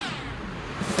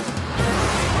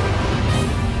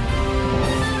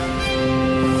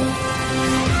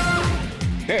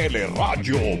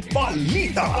Radyo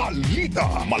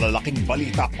Balita. Malalaking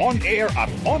balita on air at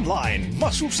online.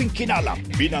 Masusing kinalap,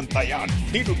 binantayan,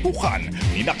 tinutukan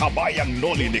ni nakabayang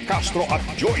Noli de Castro at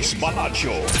Joyce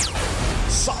Balancio.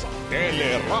 Sa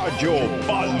Teleradyo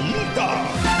Balita.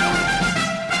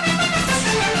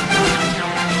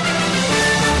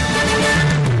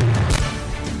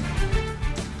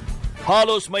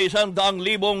 Halos may 100,000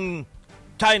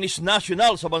 Chinese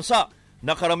national sa bansa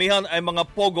na karamihan ay mga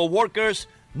POGO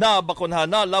workers na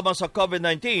bakunahan na laban sa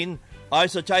COVID-19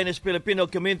 ay sa Chinese-Filipino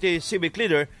Community Civic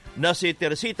Leader na si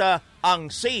Teresita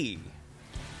Angsi.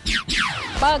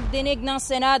 Pagdinig ng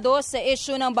Senado sa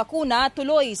issue ng bakuna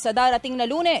tuloy sa darating na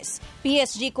Lunes.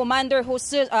 PSG Commander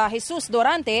Jesus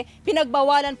Durante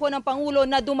pinagbawalan po ng Pangulo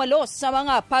na dumalos sa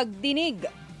mga pagdinig.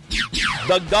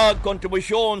 Dagdag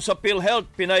kontribusyon sa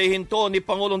PhilHealth pinahihinto ni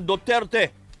Pangulong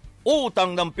Duterte.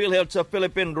 Utang ng PhilHealth sa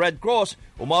Philippine Red Cross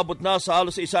umabot na sa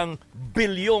halos 1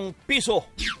 bilyong piso.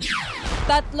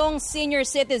 3 senior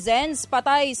citizens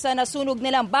patay sa nasunog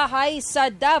nilang bahay sa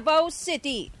Davao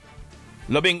City.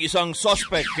 11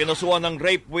 suspect kinasuhan ng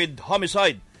rape with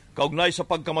homicide kaugnay sa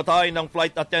pagkamatay ng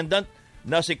flight attendant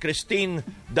na si Christine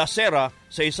Dacera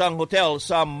sa isang hotel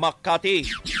sa Makati.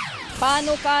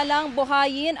 Panukalang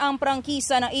buhayin ang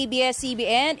prangkisa ng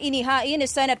ABS-CBN, inihain ni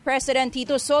Senate President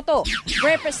Tito Soto.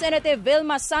 Representative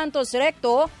Vilma Santos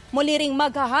Recto muli ring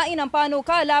maghahain ng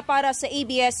panukala para sa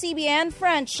ABS-CBN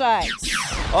franchise.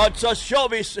 At sa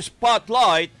showbiz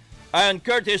spotlight, Ann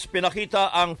Curtis pinakita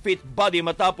ang fit body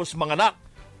matapos manganak.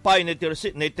 Pay ni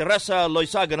Teresa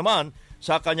Loizaga naman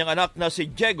sa kanyang anak na si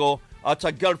Diego at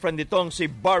sa girlfriend nitong si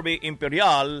Barbie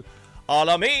Imperial.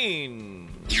 Alamin!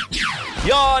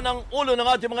 Yan ang ulo ng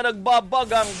ating mga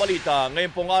nagbabagang balita.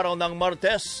 Ngayon pong araw ng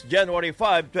Martes, January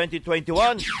 5,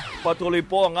 2021. Patuloy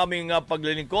po ang aming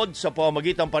paglilingkod sa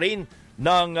pamamagitan pa rin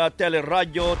ng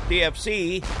Teleradyo,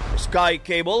 TFC, Sky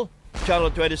Cable, Channel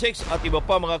 26 at iba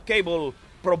pa mga cable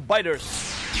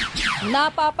providers.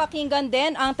 Napapakinggan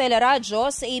din ang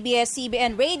Teleradyo sa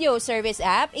ABS-CBN Radio Service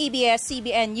App,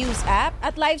 ABS-CBN News App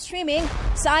at live streaming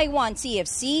sa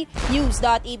i1TFC,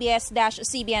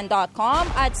 news.abs-cbn.com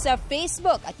at sa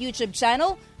Facebook at YouTube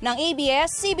channel ng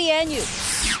ABS-CBN News.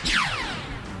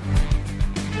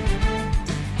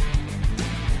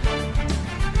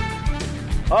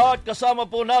 At kasama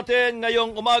po natin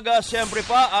ngayong umaga, siyempre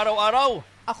pa, araw-araw.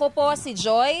 Ako po si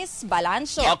Joyce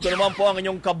Balancio. Ako naman po ang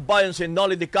inyong kabayan si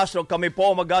Noli de Castro. Kami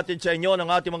po maghatid sa inyo ng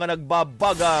ating mga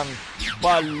nagbabagang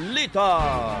balita.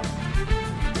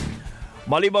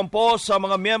 Maliban po sa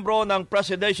mga miyembro ng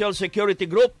Presidential Security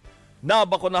Group na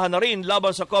bakunahan na rin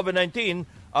laban sa COVID-19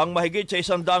 ang mahigit sa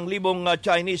 100,000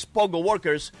 Chinese POGO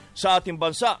workers sa ating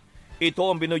bansa. Ito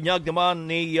ang binunyag naman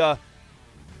ni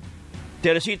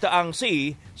Teresita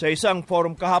Angsi sa isang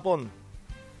forum kahapon.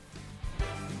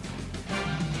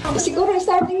 Siguro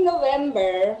starting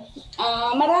November,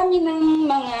 marami ng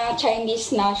mga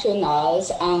Chinese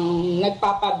nationals ang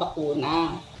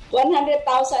nagpapabakuna.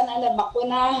 100,000 na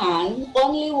nabakunahan,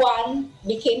 only 1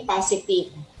 became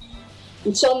positive.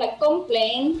 So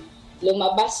nag-complain,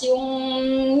 lumabas yung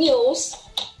news,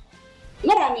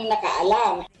 maraming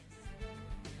nakaalam.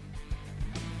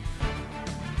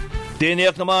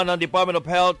 Tiniyak naman ng Department of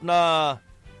Health na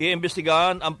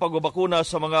iimbestigahan ang pagbabakuna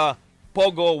sa mga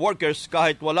POGO workers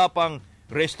kahit wala pang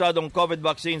rehistradong COVID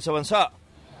vaccine sa bansa.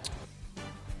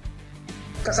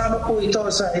 Kasama po ito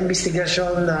sa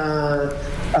investigasyon na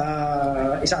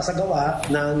isasagawa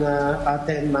ng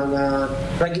ating mga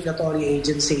regulatory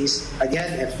agencies,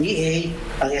 again, FDA,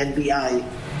 ang NBI,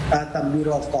 at ang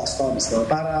Bureau of Customs, no?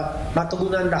 Para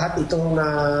matugunan lahat itong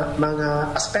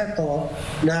mga aspeto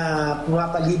na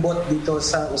pumapalibot dito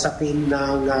sa usapin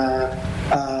ng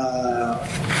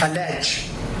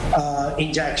alleged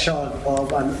injection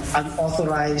of an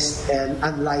unauthorized and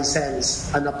unlicensed,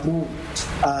 unapproved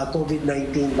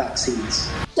COVID-19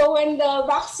 vaccines. So when the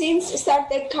vaccines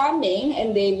started coming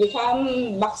and they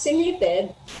become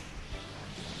vaccinated,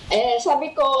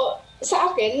 sabi ko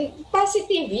sa akin,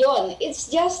 positive yon.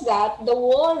 It's just that the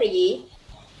worry,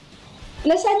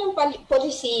 nasaan yung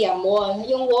polisiya mo?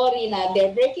 Yung worry na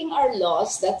they're breaking our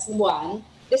laws, that's one.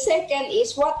 The second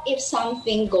is, what if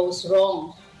something goes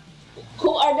wrong?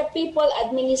 Who are the people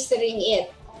administering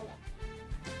it?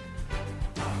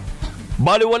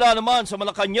 Baliwala naman sa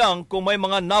Malacanang kung may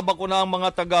mga nabakuna ang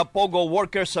mga taga-POGO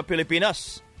workers sa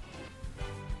Pilipinas.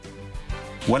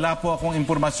 Wala po akong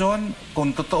impormasyon.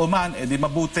 Kung totoo man, edi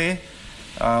mabuti.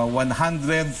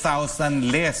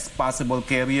 100,000 less possible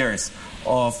carriers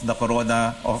of the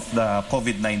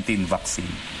COVID-19 vaccine.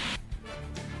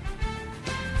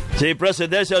 Si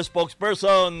Presidential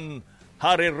Spokesperson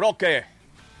Harry Roque.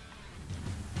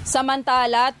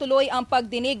 Samantala, tuloy ang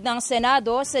pagdinig ng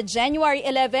Senado sa January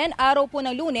 11, araw po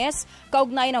ng Lunes,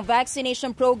 kaugnay ng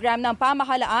vaccination program ng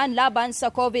pamahalaan laban sa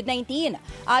COVID-19.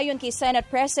 Ayon kay Senate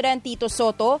President Tito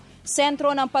Soto,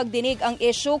 sentro ng pagdinig ang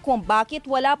issue kung bakit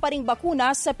wala pa ring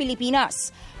bakuna sa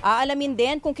Pilipinas. Aalamin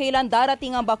din kung kailan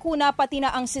darating ang bakuna pati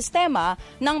na ang sistema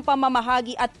ng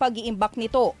pamamahagi at pag-iimbak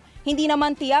nito. Hindi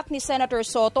naman tiyak ni Senator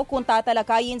Soto kung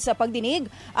tatalakayin sa pagdinig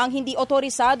ang hindi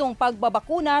otorisadong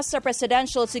pagbabakuna sa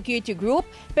Presidential Security Group,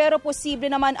 pero posible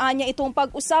naman anya itong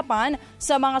pag-usapan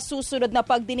sa mga susunod na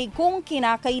pagdinig kung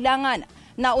kinakailangan.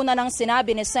 Nauna nang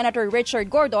sinabi ni Senator Richard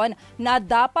Gordon na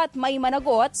dapat may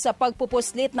managot sa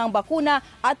pagpupuslit ng bakuna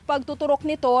at pagtuturok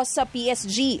nito sa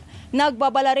PSG.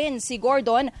 Nagbabala rin si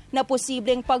Gordon na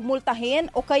posibleng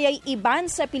pagmultahin o kaya'y iban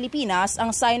sa Pilipinas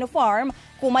ang Sinopharm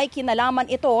kung may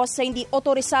kinalaman ito sa hindi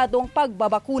otorisadong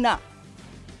pagbabakuna.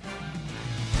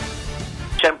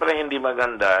 Siyempre hindi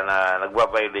maganda na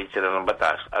nagbabiolate sila ng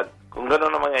batas at kung gano'n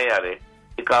na mangyayari,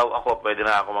 ikaw, ako, pwede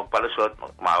na ako magpalusot,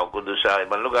 makawag ko doon sa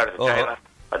ibang lugar, sa China.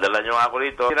 Padala nyo ako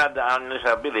rito. Dinadaan nyo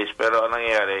sa bilis, pero ang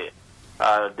nangyayari,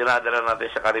 dinadala natin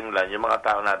sa Karimlan yung mga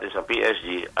tao natin sa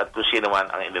PSG at kung sino man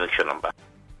ang ineleksyon ng ba.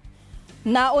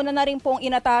 Nauna na rin pong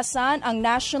inatasan ang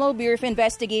National Bureau of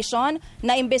Investigation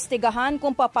na imbestigahan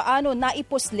kung papaano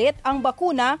naipuslit ang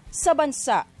bakuna sa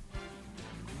bansa.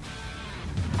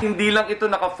 Hindi lang ito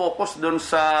nakafocus doon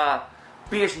sa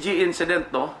PSG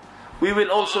incident, no? We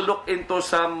will also look into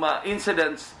some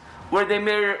incidents where there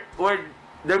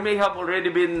may have already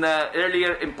been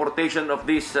earlier importation of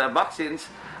these vaccines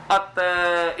at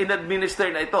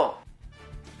in-administer na ito.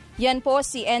 Yan po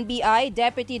si NBI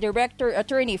Deputy Director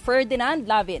Attorney Ferdinand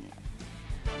Lavin.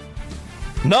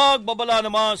 Nagbabala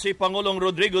naman si Pangulong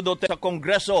Rodrigo Duterte sa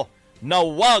Kongreso na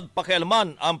huwag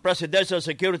pakialaman ang Presidential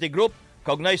Security Group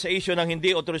kaugnay sa isyu ng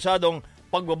hindi otorisadong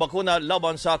pagbabakuna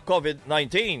laban sa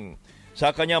COVID-19.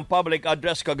 Sa kanyang public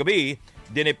address kagabi,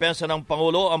 dinipensa ng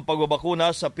Pangulo ang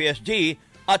pagbabakuna sa PSG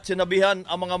at sinabihan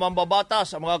ang mga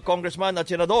mambabatas, ang mga congressman at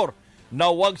senador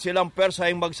na huwag silang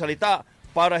persahing magsalita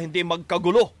para hindi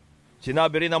magkagulo.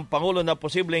 Sinabi rin ng Pangulo na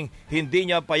posibleng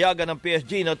hindi niya payagan ng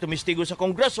PSG na tumistigo sa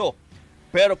Kongreso.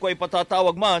 Pero kung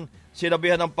ipatatawag man,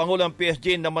 sinabihan ng Pangulo ang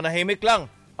PSG na manahimik lang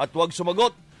at huwag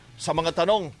sumagot sa mga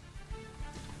tanong.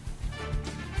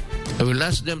 I will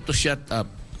ask them to shut up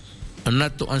and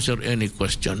not to answer any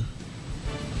question.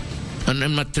 And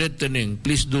I'm not threatening.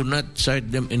 Please do not cite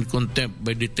them in contempt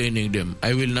by detaining them.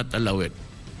 I will not allow it.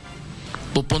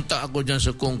 Pupunta ako dyan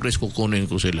sa Congress, kukunin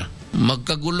ko sila.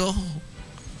 Magkagulo,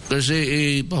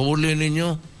 kasi pahuli ninyo,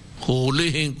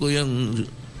 huhulihin ko yung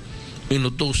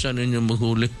inutusan ninyo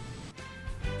maghuli.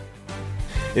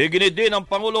 Iginit din ng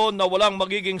Pangulo na walang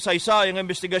magiging saysay ang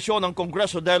investigasyon ng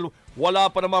Kongreso dahil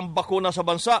wala pa namang bakuna sa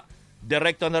bansa.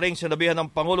 Direkta na rin sinabihan ng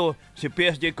Pangulo si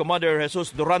PSG Commander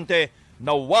Jesus Durante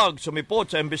na huwag sumipot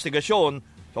sa investigasyon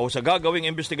o sa gagawing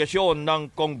investigasyon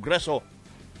ng Kongreso.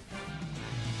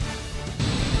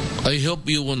 I hope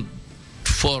you won't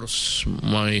force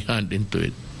my hand into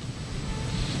it.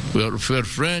 We're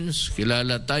friends,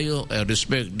 kilala tayo, I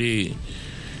respect the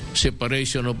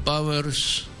separation of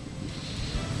powers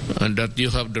and that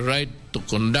you have the right to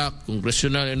conduct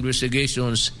congressional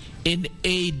investigations in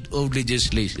aid of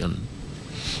legislation.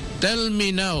 Tell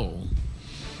me now,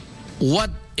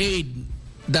 what aid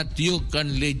that you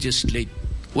can legislate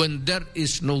when there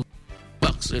is no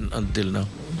vaccine until now?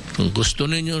 Kung gusto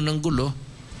ninyo ng gulo,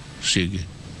 sige.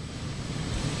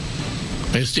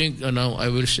 I think now I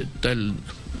will tell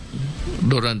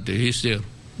Durante, he's there.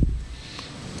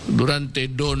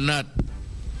 Durante, do not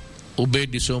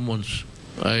obey the summons.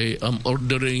 I am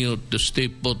ordering you to stay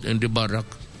put in the barrack.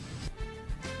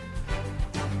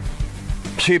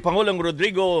 Si Pangulong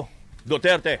Rodrigo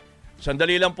Duterte.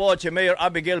 Sandali lang po at si Mayor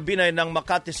Abigail Binay ng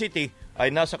Makati City ay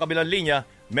nasa kabilang linya.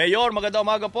 Mayor, magandang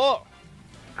umaga po.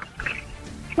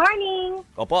 Morning.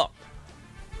 Opo.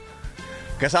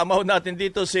 Kasama ho natin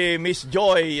dito si Miss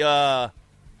Joy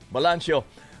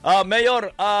Balancio.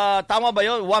 Mayor, tama ba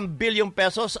yun? 1 billion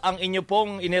pesos ang inyo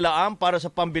pong inilaan para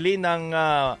sa pambili ng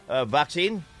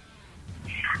vaccine?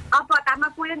 Opo, tama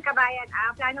po yun, kabayan.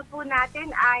 Plano po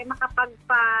natin ay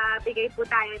makapagpabigay po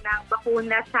tayo ng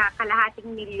bakuna sa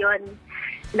 250,000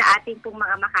 na ating pong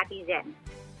mga Makatizen.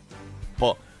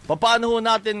 Po, paano ho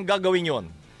natin gagawin yun?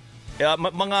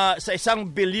 Mga sa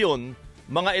 1 billion,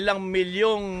 mga ilang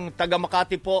milyong taga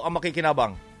Makati po ang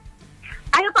makikinabang?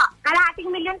 Ano po,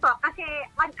 250,000 po kasi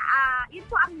yun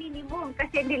po ang minimum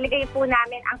kasi niligay po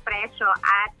namin ang presyo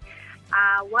at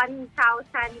 1,000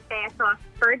 pesos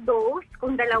per dose.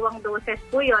 Kung 2 doses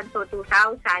po yun, so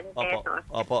 2,000 pesos.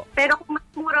 Opo. Pero kung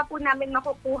mura po namin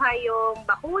makukuha yung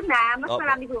bakuna, mas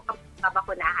marami po kami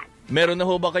mabakunahan. Meron na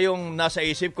ho ba kayong nasa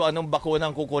isip kung anong bakuna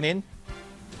ang kukunin?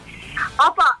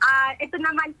 Opo, ito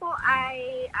naman po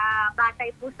ay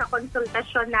batay po sa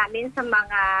konsultasyon namin sa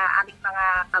aming mga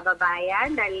kababayan.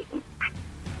 Dahil,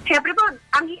 syempre po,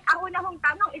 ang unang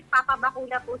tanong is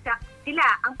papabakuna po sila.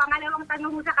 Ang pangalawang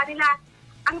tanong po sa kanila,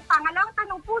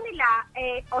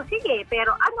 sige,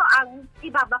 pero ano ang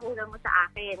ibabakuna mo sa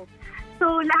akin?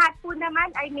 So, lahat po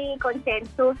naman ay may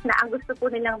consensus na ang gusto po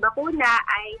nilang bakuna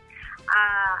ay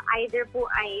either po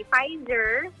ay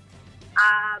Pfizer,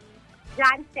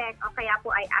 Janssen, o kaya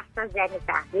po ay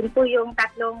AstraZeneca. Yun po yung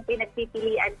tatlong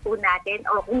pinagpipilian po natin.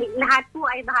 O kung lahat po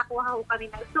ay makakuha po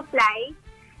kami ng supply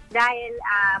dahil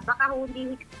baka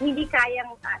hindi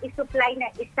kayang isupply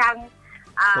ng isang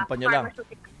kumpanya lang.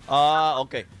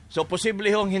 Okay. So, posible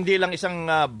hong hindi lang isang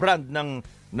brand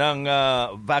ng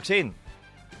vaccine?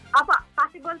 Opo,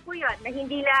 possible po yun na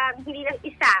hindi lang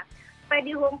isa.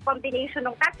 Pwede hong combination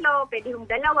ng tatlo, pwede hong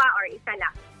dalawa, or isa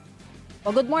lang.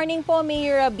 Good morning po,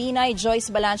 Mayor Binay Joyce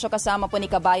Balancio, kasama po ni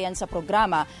Kabayan sa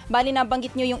programa. Bali,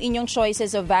 nabanggit nyo yung inyong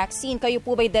choices of vaccine. Kayo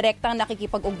po ba'y direktang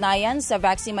nakikipag-ugnayan sa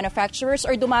vaccine manufacturers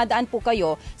or dumadaan po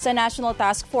kayo sa National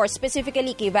Task Force,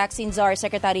 specifically kay Vaccine Czar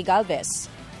Secretary Galvez?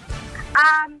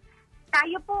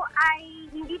 Tayo po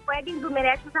ay hindi pwedeng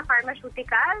dumiretso sa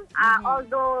pharmaceutical.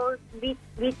 Although we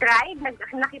tried,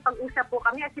 nakipag-usap po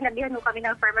kami at sinabihan po kami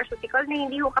ng pharmaceutical na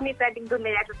hindi po kami pwedeng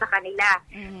dumiretso sa kanila.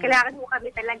 Kailangan po kami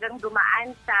talagang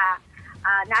dumaan sa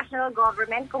national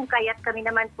government kung kaya't kami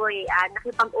naman po ay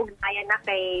nakipag-ugnayan na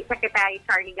kay Secretary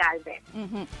Charlie Galvez.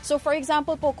 So for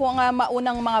example po, kung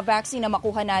maunang mga vaccine na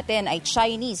makuha natin ay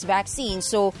Chinese vaccine,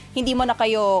 so hindi mo na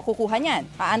kayo kukuha niyan.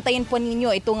 Aantayin po ninyo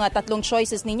itong tatlong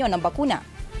choices ninyo ng bakuna.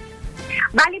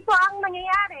 Bali po ang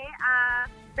mangyayari,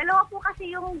 dalawa po kasi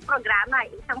yung programa.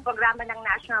 Isang programa ng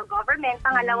national government,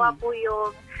 pangalawa po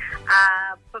yung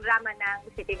programa ng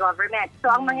city government.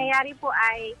 So ang mangyayari po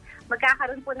ay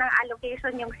magkakaroon po ng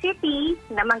allocation yung city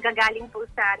na manggagaling po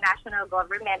sa national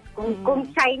government. Kung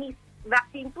Chinese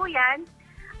vaccine po yan,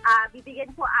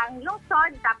 bibigyan po ang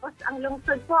lungsod, tapos ang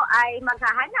lungsod po ay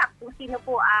maghahanap kung sino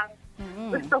po ang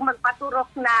gustong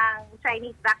magpaturok ng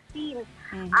Chinese vaccine.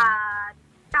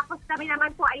 Tapos kami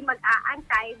naman po ay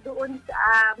mag-aantay doon sa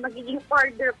magiging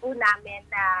order po namin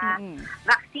na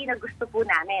vaccine na gusto po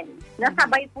namin.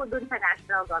 Nasabay po doon sa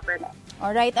national government.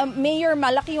 Alright. Mayor,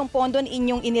 malaki yung pondo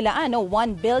inyong inilaan, 1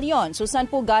 billion. So saan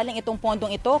po galing itong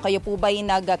pondong ito? Kayo po ba'y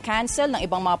nag-cancel ng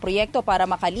ibang mga proyekto para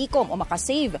makalikom o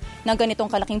makasave ng ganitong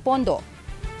kalaking pondo?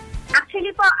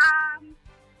 Actually po,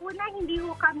 una hindi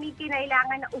po kami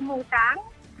kinailangan na umutang.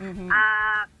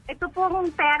 Ito pong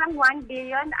perang 1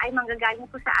 billion ay manggagaling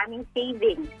po sa aming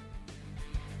savings.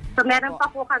 So meron pa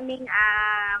po kaming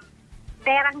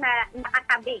perang na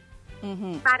nakatabi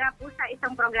para po sa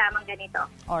isang programang ganito.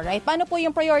 Alright. Paano po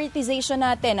yung prioritization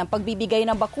natin ng pagbibigay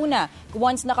ng bakuna?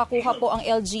 Once nakakuha po ang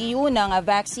LGU ng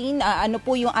vaccine, ano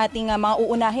po yung ating mga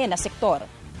uunahin na sektor?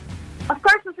 Of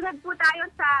course, susunod po tayo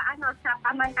sa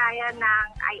pamantayan ng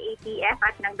IATF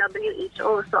at ng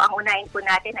WHO. So ang unahin po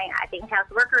natin ay ating health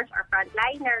workers or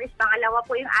frontliners. Pangalawa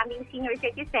po yung aming senior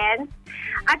citizens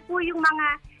at po yung mga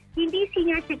hindi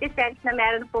senior citizens na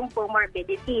meron pong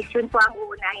comorbidities. Yun po ang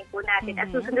uunahin po natin. At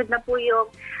susunod na po yung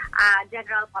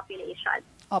general population.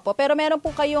 Opo, pero meron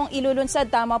po kayong ilulunsad,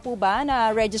 tama po ba,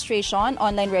 na registration,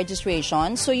 online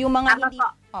registration? So yung mga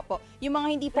yung mga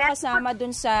hindi po kasama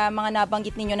dun sa mga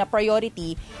nabanggit ninyo na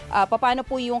priority, paano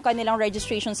po yung kanilang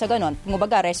registration sa ganon?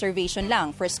 Kumbaga, reservation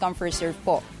lang, first come, first serve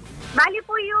po. Bali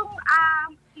po yung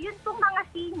yun pong mga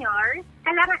seniors,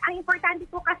 kailangan, ang importante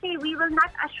po kasi we will not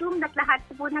assume that lahat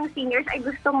po ng seniors ay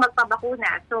gustong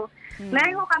magpabakuna. So,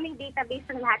 meron po kaming database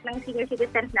ng lahat ng senior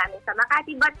citizens namin sa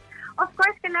Makati. But, of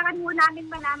course, kailangan po namin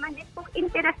malaman kung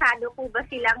interesado po ba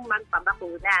silang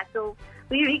magpabakuna. So,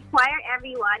 we require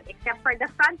everyone except for the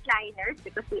frontliners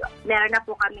because meron na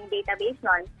po kaming database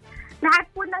nun. Lahat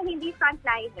po ng hindi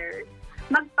frontliners,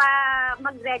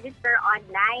 mag-register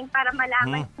online para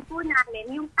malaman po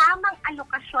namin yung tamang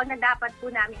alokasyon na dapat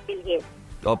po namin bilhin.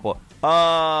 Opo.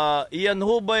 Iyan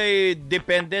ho ba'y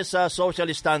depende sa social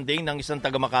standing ng isang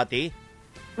taga-Makati?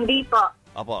 Hindi po.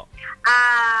 Opo.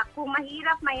 Kung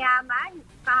mahirap, mayaman,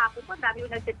 kahapon po, dami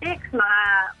yung nagtitext, mga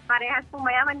parehas po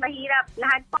mayaman, mahirap,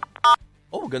 lahat po.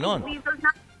 Oh, ganon. We will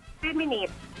not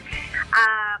discriminate.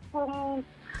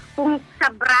 Kung sa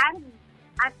brand,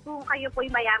 at kung kayo po'y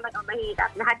mayaman o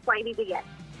mahirap, lahat po ay bibigyan.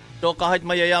 So kahit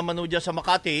mayayaman ho dyan sa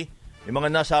Makati, yung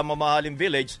mga nasa mamahaling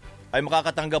village, ay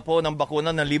makakatanggap po ng bakuna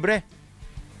ng libre?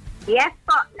 Yes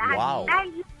po, lahat. Wow.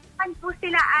 Dahil po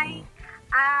sila ay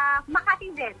Makati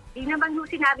din. Di naman ho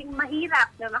sinabing mahirap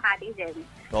na Makati din.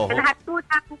 Oho. So, lahat po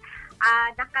ng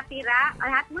nakatira,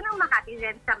 lahat po ng Makati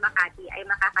din sa Makati ay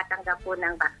makakatanggap po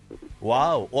ng vaccine.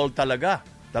 Wow, all talaga.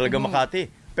 Talaga Makati.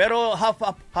 Pero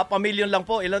half a million lang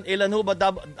po. Ilan ho ba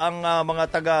ang mga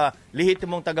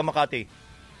lihitimong taga Makati?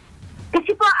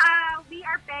 Kasi po, we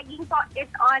are pegging po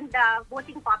it on the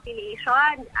voting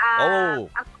population. Ang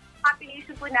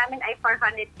population po namin ay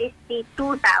 452,000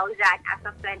 as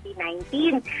of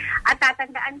 2019. At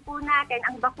tatandaan po natin,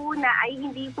 ang bakuna ay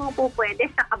hindi po pwede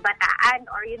sa kabataan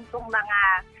or yun pong mga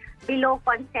below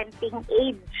consenting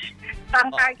age. So,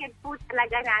 ang target po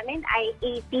talaga namin ay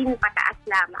 18 pataas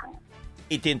lamang.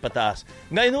 18 pataas.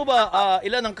 Ngayon ho ba,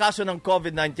 ilan ang kaso ng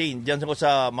COVID-19 dyan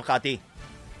sa Makati?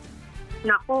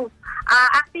 Naku,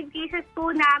 active cases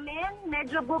po namin,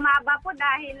 medyo bumaba po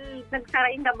dahil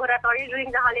nagsara yung laboratory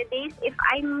during the holidays. If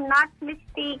I'm not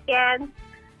mistaken,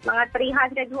 mga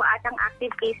 300 ho atang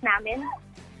active case namin.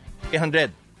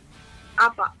 300?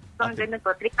 Opo, ganun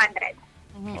po,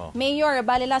 300. Mayor,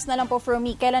 bali last na lang po for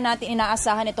me, kailan natin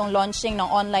inaasahan itong launching ng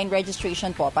online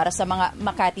registration po para sa mga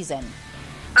Makatizen?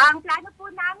 Ang plano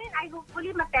po namin ay hopefully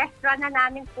ma-test run na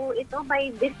namin po ito by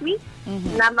this week.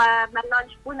 Na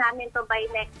ma-launch po namin to by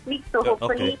next week. So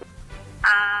hopefully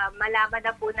malaman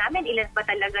na po namin ilan pa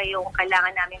talaga yung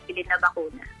kailangan namin bilhin na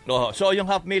bakuna. So yung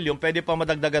 500,000, pwede pa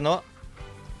madagdagan, no?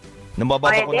 Na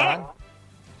mababakunahan?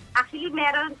 Actually,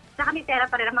 meron. Sa kami pera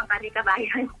pa rin naman kami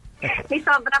kabayan. May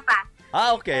sobra pa.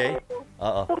 Okay.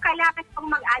 Kung kailangan pong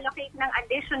mag-allocate ng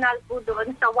additional po doon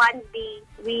sa 1B,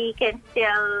 we can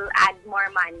still add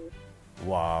more money.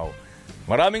 Wow.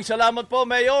 Maraming salamat po,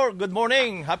 Mayor. Good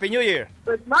morning. Happy New Year.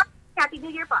 Good morning. Happy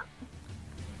New Year po.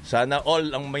 Sana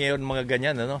all ang mayor mga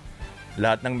ganyan, ano?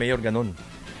 Lahat ng mayor ganun.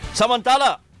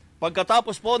 Samantala,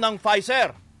 pagkatapos po ng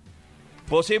Pfizer,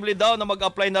 posible daw na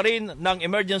mag-apply na rin ng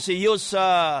Emergency Use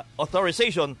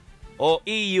Authorization o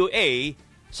EUA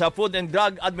sa Food and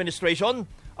Drug Administration,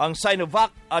 ang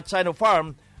Sinovac at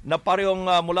Sinopharm na parehong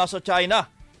mula sa China.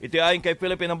 Ito ay kay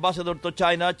Philippine Ambassador to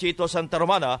China, Chito Santa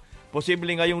Romana. Posible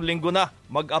ngayong linggo na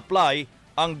mag-apply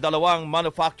ang dalawang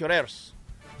manufacturers.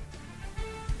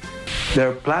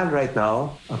 Their plan right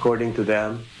now, according to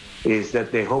them, is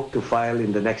that they hope to file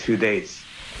in the next few days.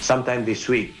 Sometime this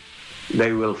week,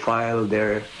 they will file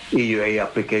their EUA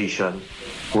application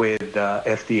with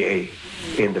FDA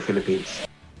in the Philippines.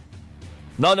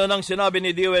 Nano nang sinabi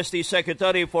ni DOST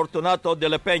Secretary Fortunato de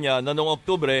la Peña na noong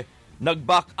Oktubre,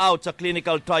 nag-back out sa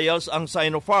clinical trials ang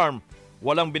Sinopharm.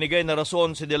 Walang binigay na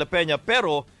rason si de la Peña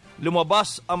pero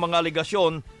lumabas ang mga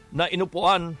aligasyon na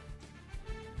inupuan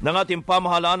ng ating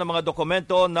pamahalaan ng mga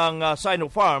dokumento ng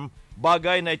Sinopharm,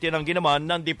 bagay na itinanggi naman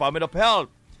ng Department of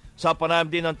Health. Sa panayam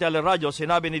din ng teleradyo,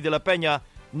 sinabi ni de la Peña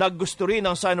na gusto rin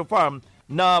ng Sinopharm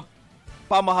na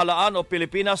pamahalaan o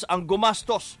Pilipinas ang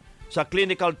gumastos sa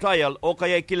clinical trial o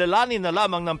kaya kilalanin na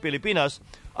lamang ng Pilipinas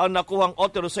ang nakuhang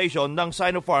authorization ng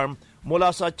Sinopharm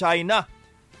mula sa China.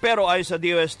 Pero ayon sa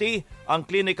DOST, ang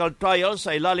clinical trials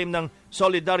sa ilalim ng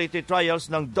Solidarity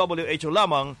Trials ng WHO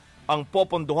lamang ang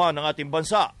popondohan ng ating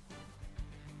bansa.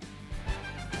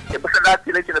 Basta lahat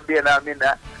sila sinabihan namin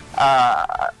na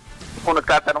kung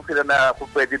nagtatanong sila na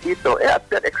kung pwede dito, at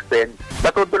that extent,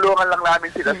 matutulungan lang namin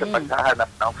sila sa paghahanap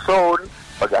ng zone,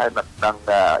 paghahanap ng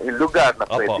lugar na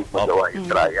pwede magawa yung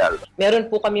trial. Meron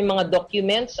po kami mga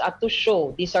documents to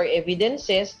show. These are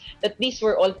evidences that these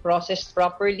were all processed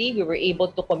properly. We were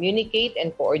able to communicate and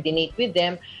coordinate with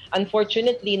them.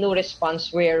 Unfortunately, no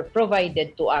response were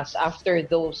provided to us after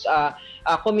those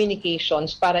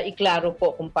communications para iklaro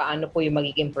po kung paano po yung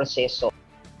magiging proseso.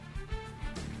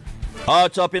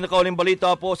 At sa pinakauling balita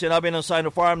po, sinabi ng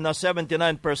Sinopharm na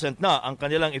 79% na ang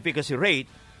kanilang efficacy rate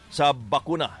sa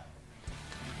bakuna.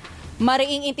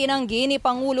 Mariing itinanggi ni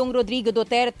Pangulong Rodrigo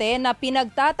Duterte na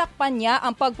pinagtatakpan niya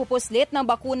ang pagpupuslit ng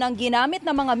bakunang ginamit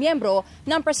ng mga miyembro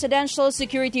ng Presidential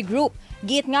Security Group.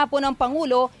 Git nga po ng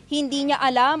Pangulo, hindi niya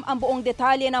alam ang buong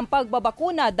detalye ng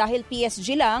pagbabakuna dahil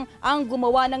PSG lang ang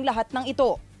gumawa ng lahat ng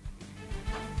ito.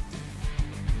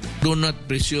 Do not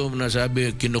presume na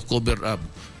sabi kino-cover up.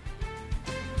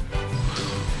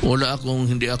 Wala akong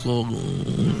hindi ako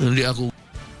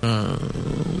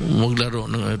maglaro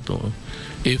ng ito.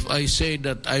 If I say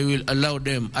that I will allow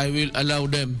them, I will allow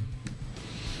them.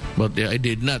 But I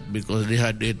did not because they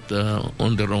had it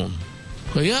on their own.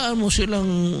 Hayaan mo silang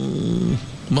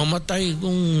mamatay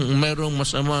kung merong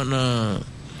masama na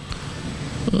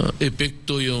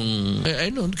epekto yung... I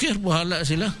don't care, bahala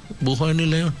sila. Buhay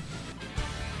nila yun.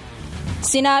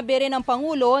 Sinabi rin ng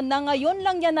Pangulo na ngayon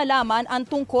lang niya nalaman ang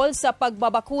tungkol sa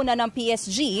pagbabakuna ng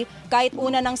PSG kahit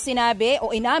una nang sinabi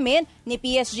o inamin ni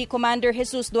PSG Commander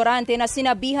Jesus Durante na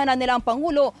sinabihan na nila ang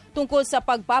Pangulo tungkol sa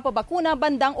pagpapabakuna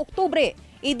bandang Oktubre.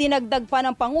 Idinagdag pa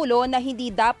ng Pangulo na hindi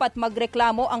dapat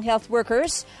magreklamo ang health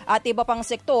workers at iba pang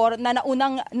sektor na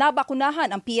naunang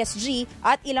nabakunahan ang PSG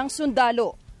at ilang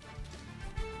sundalo.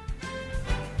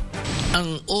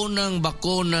 Ang unang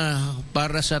bakuna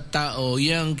para sa tao,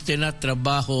 yung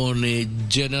tinatrabaho ni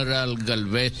General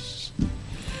Galvez.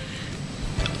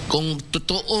 Kung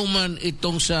totoo man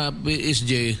itong sa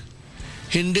PSG,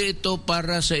 hindi ito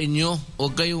para sa inyo.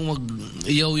 Huwag kayong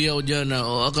mag-iyaw-iyaw dyan na,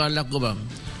 o akala ko ba?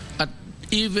 At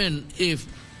even if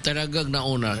talagang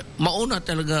mauna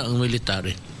talaga ang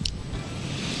military.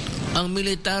 Ang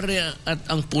military at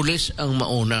ang pulis ang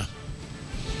mauna.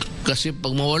 Kasi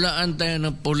pag mawalaan tayo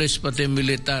ng pulis pati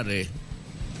military,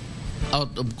 out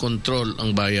of control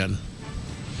ang bayan.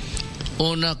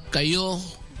 Una, kayo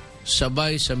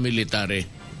sabay sa military.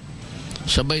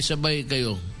 Sabay-sabay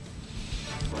kayo.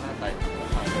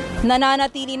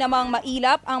 Nananatili namang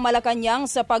mailap ang Malacanang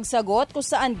sa pagsagot kung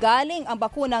saan galing ang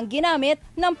bakunang ginamit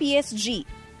ng PSG.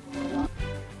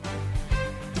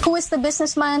 Who is the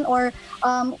businessman or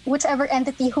whichever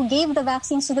entity who gave the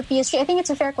vaccines to the PSG? I think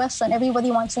it's a fair question. Everybody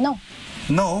wants to know.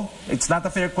 No, it's not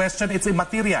a fair question. It's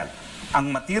immaterial. Ang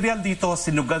material dito,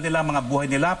 sinugal nila mga buhay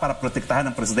nila para protektahan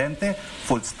ng presidente.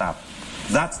 Full stop.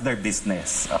 That's their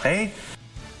business. Okay?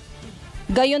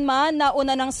 Gayunman,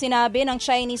 nauna nang sinabi ng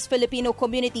Chinese-Filipino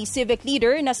Community Civic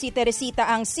Leader na si Teresita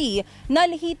Ang-Si na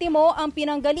lehitimo ang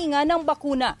pinanggalingan ng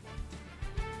bakuna.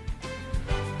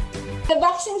 The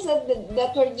vaccines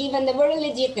that were given, they were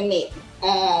legitimate.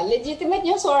 Legitimate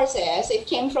yung sources. It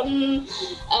came from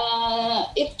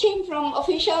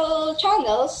official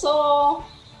channels. So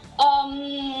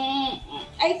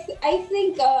I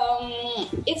think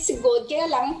it's good.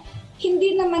 Kaya lang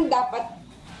hindi naman dapat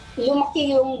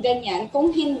lumaki yung ganyan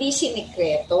kung hindi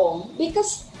sinikreto.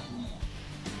 Because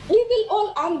we will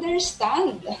all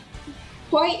understand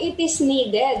why it is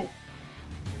needed.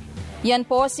 Yan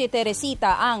po si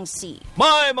Teresita Ang-Si.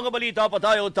 May mga balita pa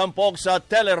tayo tampok sa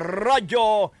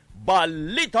Teleradyo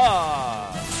Balita.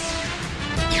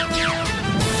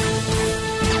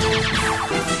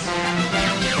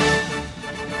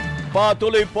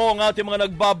 Patuloy po ang ating mga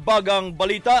nagbabagang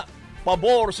balita.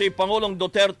 Pabor si Pangulong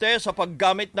Duterte sa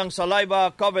paggamit ng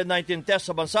saliva COVID-19 test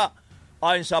sa bansa.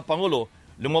 Ayon sa Pangulo,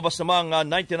 lumabas namang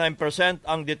 99%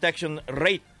 ang detection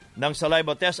rate ng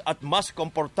saliva test at mas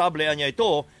komportable niya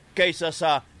ito kaysa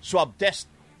sa swab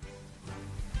test.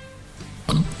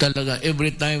 Talaga,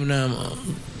 every time na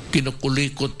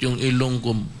kinukulikot yung ilong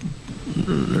ko,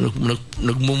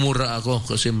 nagmumura ako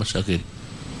kasi masakit.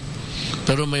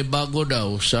 Pero may bago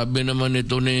daw, sabi naman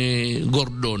ito ni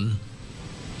Gordon,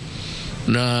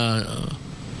 na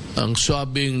ang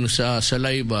swabbing sa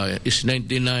saliva is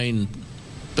 99%.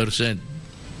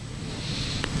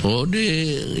 O di,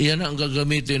 yan ang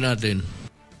gagamitin natin.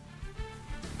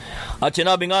 At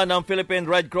sinabi nga ng Philippine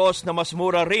Red Cross na mas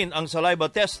mura rin ang saliva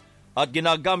test at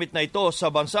ginagamit na ito sa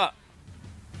bansa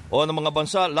o ng mga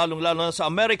bansa, lalong-lalo na sa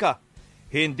Amerika.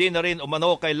 Hindi na rin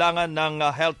umano kailangan ng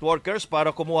health workers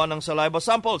para kumuha ng saliva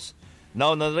samples.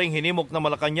 Nauna na rin hinimok na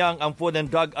Malacanang ang Food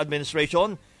and Drug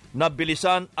Administration na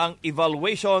bilisan ang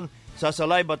evaluation sa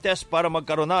saliva test para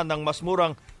magkaroon na ng mas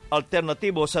murang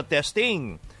alternatibo sa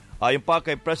testing. Ayon pa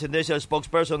kay Presidential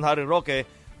Spokesperson Harry Roque,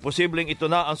 posibleng ito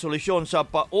na ang solusyon sa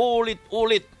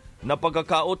paulit-ulit na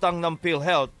pagkakautang ng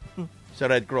PhilHealth sa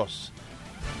Red Cross.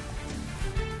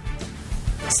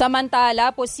 Samantala,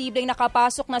 posibleng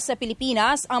nakapasok na sa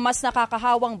Pilipinas ang mas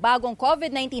nakakahawang bagong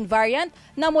COVID-19 variant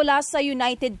na mula sa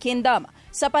United Kingdom.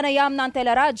 Sa panayam ng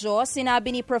Teleradyo,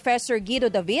 sinabi ni Professor Guido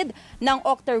David ng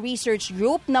Octa Research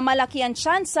Group na malaki ang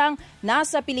tsansang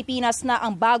nasa Pilipinas na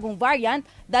ang bagong variant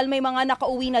dahil may mga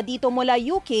nakauwi na dito mula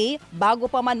UK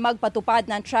bago pa man magpatupad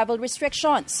ng travel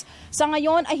restrictions. Sa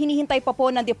ngayon ay hinihintay pa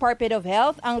po ng Department of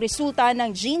Health ang resulta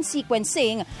ng gene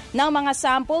sequencing ng mga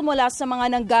sample mula sa mga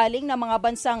nanggaling na mga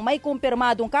bansang may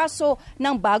kumpirmadong kaso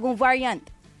ng bagong variant.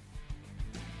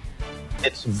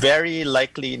 It's very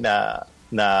likely na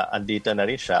andito na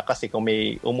rin siya kasi kung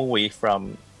may umuwi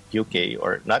from UK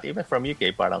or not even from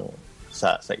UK, parang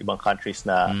sa ibang countries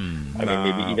na I mean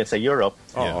maybe even sa Europe,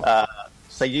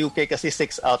 sa UK kasi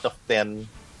 6 out of 10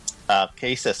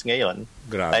 cases ngayon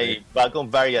Grabe. ay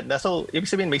bagong variant na. So, ibig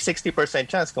sabihin, may 60%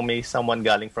 chance kung may someone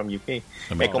galing from UK.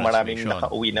 May kung maraming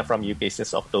nakauwi na from UK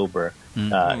since October.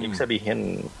 Ibig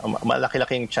sabihin,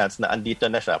 malaki-laking chance na andito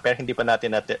na siya. Pero hindi pa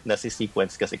natin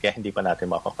nasi-sequence kasi kaya hindi pa natin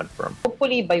makakonfirm.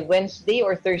 Hopefully, by Wednesday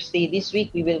or Thursday this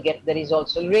week, we will get the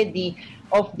results already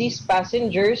of these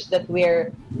passengers that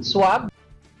were swabbed.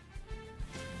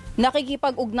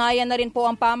 Nakikipag-ugnayan na rin po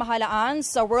ang pamahalaan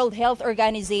sa World Health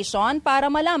Organization para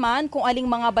malaman kung aling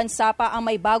mga bansa pa ang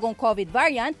may bagong COVID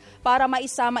variant para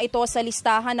maisama ito sa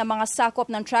listahan ng mga sakop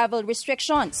ng travel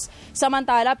restrictions.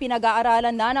 Samantala,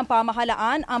 pinag-aaralan na ng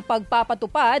pamahalaan ang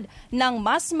pagpapatupad ng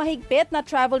mas mahigpit na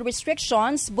travel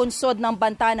restrictions bunsod ng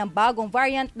banta ng bagong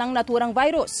variant ng naturang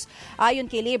virus. Ayon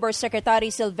kay Labor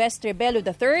Secretary Silvestre Bello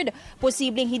III,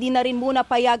 posibleng hindi na rin muna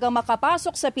payagang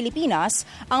makapasok sa Pilipinas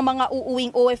ang mga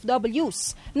uuwing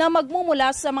OFWs na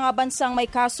magmumula sa mga bansang may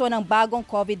kaso ng bagong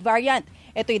COVID variant.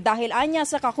 Ito'y dahil anya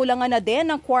sa kakulangan na din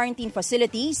ng quarantine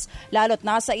facilities, lalo't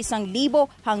nasa 1,000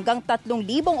 hanggang 3,000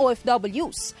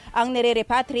 OFWs ang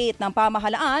nire-repatriate ng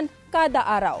pamahalaan kada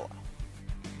araw.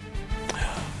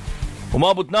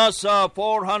 Umabot na sa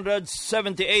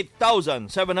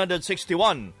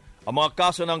 478,761 ang mga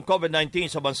kaso ng COVID-19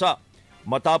 sa bansa.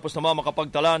 Matapos naman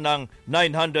makapagtala ng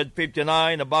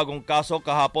 959 na bagong kaso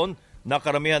kahapon, na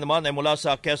karamihan naman ay mula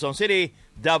sa Quezon City,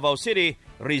 Davao City,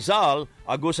 Rizal,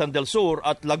 Agusan del Sur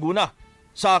at Laguna.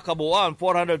 Sa kabuuan,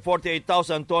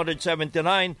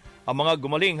 448,279 ang mga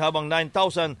gumaling habang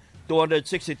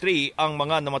 9,263 ang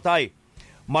mga namatay.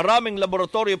 Maraming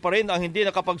laboratorio pa rin ang hindi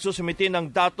nakapagsusumiti ng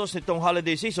datos nitong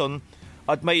holiday season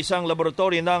at may isang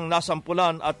laboratorio nang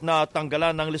nasampulan at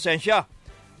natanggalan ng lisensya.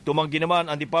 Tumanggi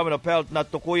naman ang Department of Health na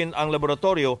tukuyin ang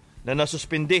laboratorio na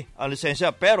nasuspindi ang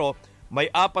lisensya, pero may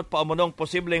 4 pa umunong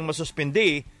posibleng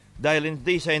masuspindi dahil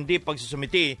hindi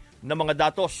pagsusumiti ng mga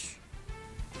datos.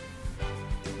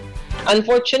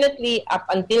 Unfortunately, up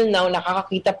until now,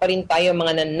 nakakakita pa rin tayo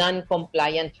mga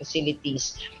non-compliant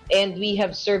facilities. And we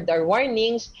have served our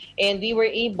warnings and we were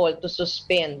able to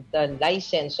suspend the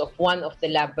license of one of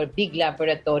the big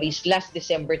laboratories last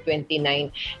December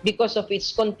 29 because of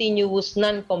its continuous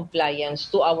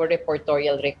non-compliance to our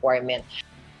reportorial requirement.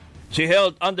 Si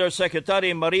Health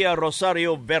Undersecretary Maria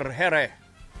Rosario Vergere.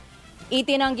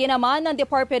 Itinanggi naman ng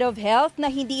Department of Health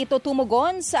na hindi ito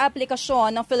tumugon sa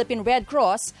aplikasyon ng Philippine Red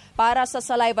Cross para sa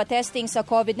saliva testing sa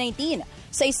COVID-19.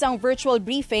 Sa isang virtual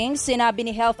briefing, sinabi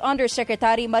ni Health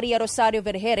Undersecretary Maria Rosario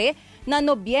Vergere na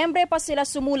Nobyembre pa sila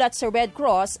sumulat sa Red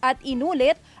Cross at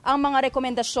inulit ang mga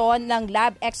rekomendasyon ng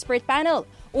Lab Expert Panel.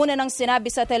 Una nang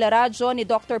sinabi sa teleradyo ni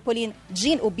Dr. Pauline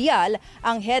Jean Ubial,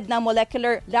 ang head ng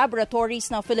Molecular Laboratories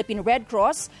ng Philippine Red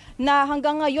Cross, na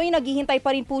hanggang ngayon naghihintay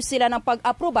pa rin po sila ng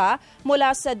pag-aproba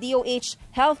mula sa DOH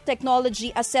Health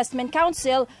Technology Assessment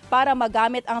Council para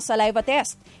magamit ang saliva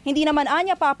test. Hindi naman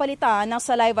anya papalitan ng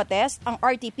saliva test ang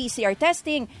RT-PCR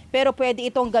testing, pero pwede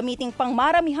itong gamiting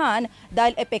pangmaramihan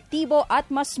dahil epektibo at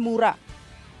mas mura.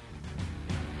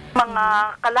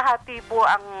 Mga kalahati po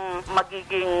ang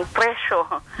magiging presyo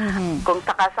kung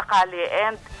sakasakali.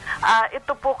 And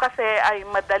ito po kasi ay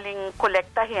madaling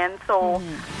kolektahin. So,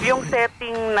 yung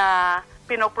setting na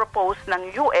pinopropose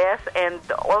ng US and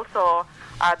also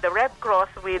the Red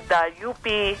Cross with the UP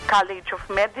College of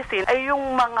Medicine ay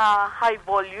yung mga high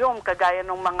volume, kagaya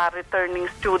ng mga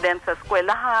returning students sa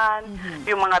eskwelahan,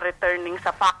 yung mga returning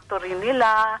sa factory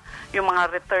nila, yung mga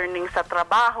returning sa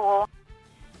trabaho.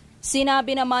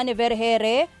 Sinabi naman ni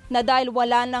Vergere na dahil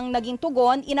wala nang naging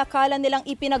tugon, inakala nilang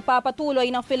ipinagpapatuloy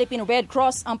ng Philippine Red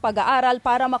Cross ang pag-aaral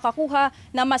para makakuha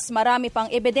na mas marami pang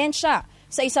ebidensya.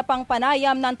 Sa isa pang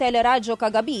panayam ng teleradyo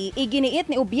kagabi, iginiit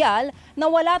ni Ubial na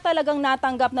wala talagang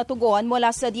natanggap na tugon mula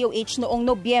sa DOH noong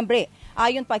Nobyembre.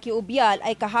 Ayon pa kay Ubial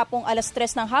ay kahapong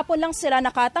 3:00 ng hapon lang sila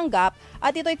nakatanggap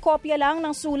at ito'y kopya lang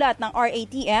ng sulat ng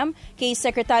RATM kay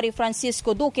Secretary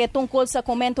Francisco Duque tungkol sa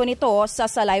komento nito sa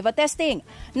saliva testing.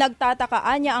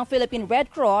 Nagtatakaan niya ang Philippine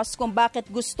Red Cross kung bakit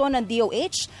gusto ng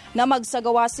DOH na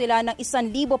magsagawa sila ng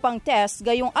 1,000 pang test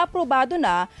gayong aprobado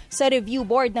na sa review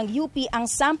board ng UP ang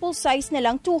sample size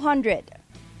nilang 200.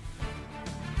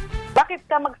 Bakit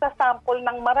ka magsasample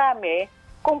ng marami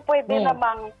kung pwede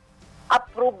namang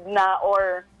approved na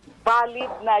or valid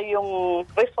na yung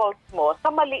results mo sa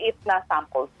maliit na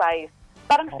sample size?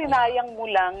 Parang sinayang mo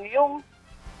lang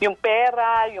yung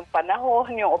pera, yung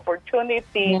panahon, yung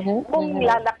opportunity kung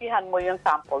lalakihan mo yung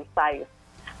sample size.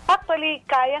 Actually,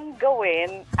 kayang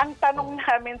gawin. Ang tanong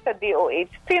namin sa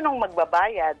DOH, sinong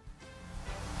magbabayad?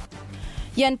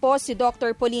 Yan po si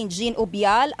Dr. Pauline Jean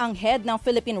Ubial, ang head ng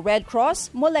Philippine Red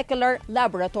Cross Molecular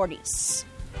Laboratories.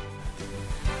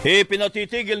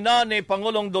 Ipinatitigil na ni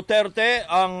Pangulong Duterte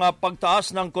ang pagtaas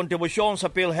ng kontribusyon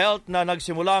sa PhilHealth na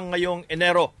nagsimula ngayong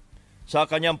Enero. Sa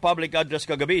kanyang public address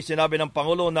kagabi, sinabi ng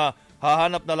Pangulo na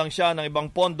hahanap na lang siya ng ibang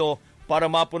pondo para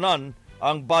mapunan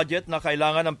ang budget na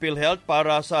kailangan ng PhilHealth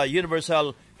para sa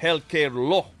Universal Healthcare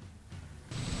Law.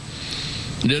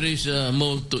 There is a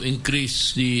move to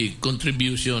increase the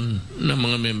contribution ng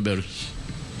mga members.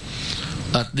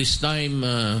 At this time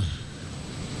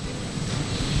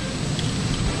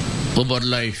of our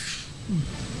life,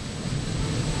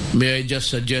 may I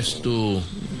just suggest to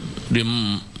the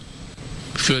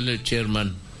fellow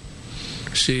chairman,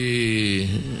 si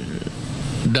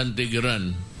Dante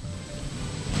Giran,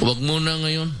 wag muna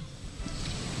ngayon.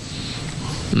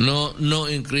 No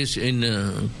increase in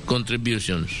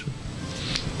contributions.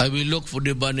 I will look for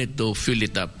the money to fill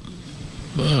it up.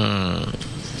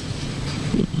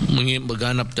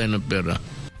 Maghanap tayo ng pera.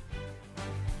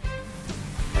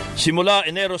 Simula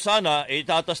Enero sana,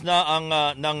 itatas na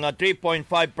ng 3.5%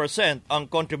 ang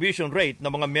contribution rate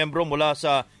ng mga miyembro mula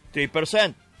sa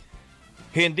 3%.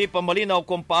 Hindi pa malinaw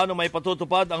kung paano may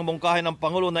patutupad ang mungkahin ng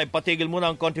Pangulo na ipatigil muna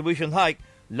ang contribution hike,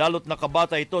 lalo't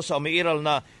nakabata ito sa umiiral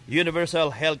na Universal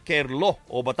Healthcare Law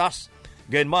o batas.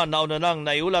 Gayunman, nauna nang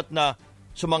naiulat na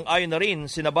sumang-ayon na rin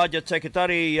sina Budget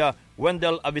Secretary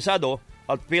Wendell Avisado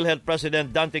at PhilHealth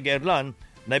President Dante Gaerlan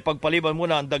na ipagpaliban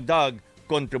muna ang dagdag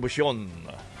kontribusyon.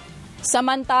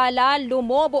 Samantala,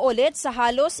 lumobo ulit sa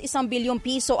halos 1 bilyong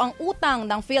piso ang utang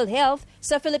ng PhilHealth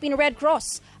sa Philippine Red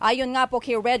Cross. Ayon nga po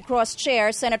kay Red Cross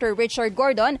Chair Senator Richard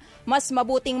Gordon, mas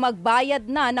mabuting magbayad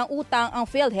na ng utang ang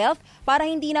PhilHealth para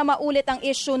hindi na maulit ang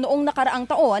issue noong nakaraang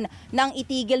taon nang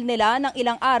itigil nila ng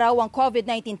ilang araw ang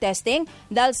COVID-19 testing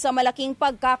dahil sa malaking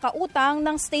pagkakautang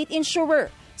ng state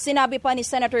insurer. Sinabi pa ni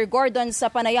Senator Gordon sa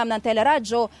panayam ng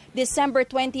teleradyo, December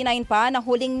 29 pa na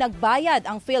huling nagbayad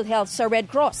ang PhilHealth sa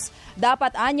Red Cross.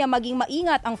 Dapat anya maging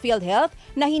maingat ang PhilHealth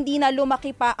na hindi na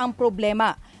lumaki pa ang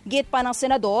problema. Git pa ng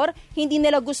senador, hindi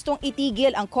nila gustong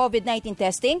itigil ang COVID-19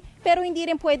 testing pero hindi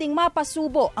rin pwedeng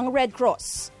mapasubo ang Red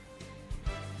Cross.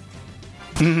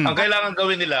 Ang kailangan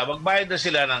gawin nila, magbayad na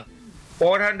sila ng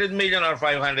 400 million or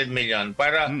 500 million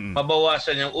para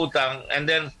mabawasan yung utang, and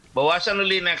then bawasan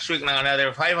ulit next week ng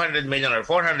another 500 million or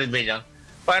 400 million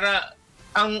para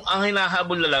ang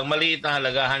hinahabol na lang, maliit na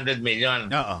halaga, 100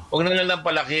 million. Huwag na lang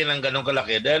palaki ng ganong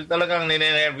kalaki dahil talagang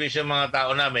ninenervous yung mga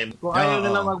tao namin. Kung ayaw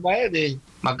na lang magbayad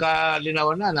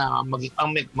magkalinawan na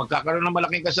magkakaroon ng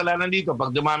malaking kasalanan dito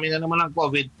pag dumami na naman ang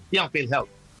COVID, yung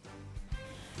PhilHealth.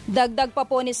 Dagdag pa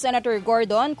po ni Senator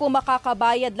Gordon, kung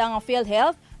makakabayad lang ang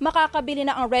PhilHealth, makakabili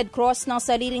na ang Red Cross ng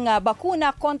sariling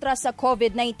bakuna kontra sa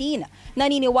COVID-19.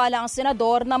 Naniniwala ang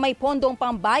senador na may pondong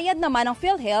pambayad naman ang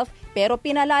PhilHealth pero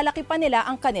pinalalaki pa nila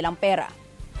ang kanilang pera.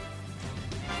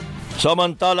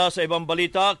 Samantala sa ibang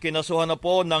balita, kinasuhan na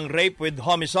po ng rape with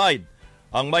homicide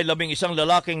ang may 11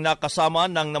 lalaking nakasama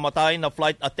ng namatay na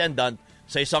flight attendant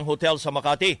sa isang hotel sa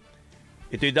Makati.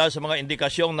 Ito'y dahil sa mga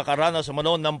indikasyong nakaranas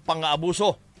umano ng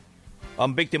pang-aabuso.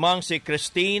 Ang biktimang si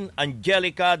Christine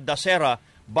Angelica Dacera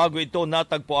bago ito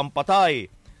natagpo ang patay.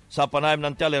 Sa panayam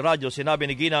ng teleradyo, sinabi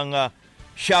ni Ginang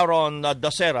Sharon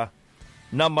Dacera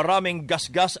na maraming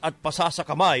gasgas at pasa sa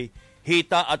kamay,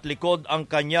 hita at likod ang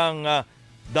kanyang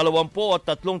 23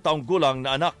 taong gulang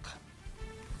na anak.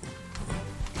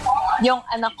 Yung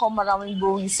anak ko maraming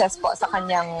bruises po sa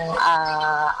kanyang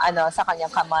sa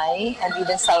kanyang kamay and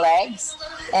even sa legs,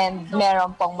 and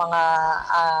meron pong mga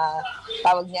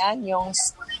tawag niyan yung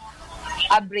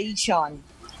abrasion.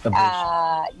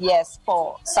 Yes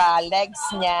po, sa legs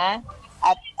niya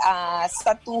at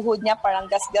sa tuhod niya parang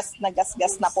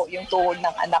gasgas na po yung tuhod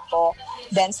ng anak ko.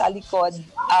 Then sa likod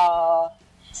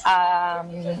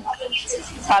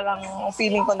parang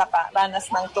feeling ko nakaranas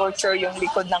ng torture yung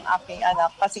likod ng aking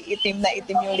anak kasi itim na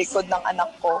itim yung likod ng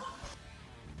anak ko.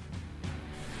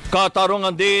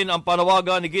 Katarungan din ang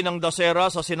panawagan ni Ginang Dacera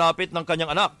sa sinapit ng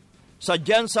kanyang anak. Sa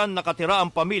Jensen nakatira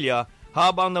ang pamilya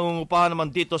habang nangungupahan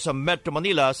naman dito sa Metro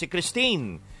Manila si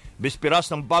Christine.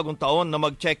 Bispiras ng bagong taon na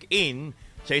mag-check-in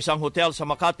sa isang hotel sa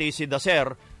Makati si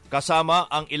Dacer kasama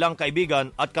ang ilang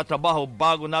kaibigan at katrabaho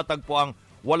bago natagpo ang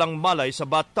walang malay sa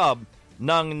bathtub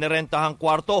ng nirentahang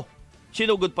kwarto.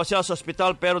 Sinugod pa siya sa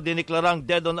ospital pero diniklarang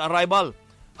dead on arrival.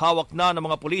 Hawak na ng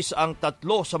mga pulis ang 3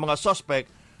 sa mga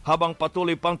suspect habang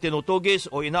patuloy pang tinutugis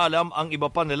o inaalam ang iba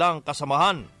pa nilang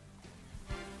kasamahan.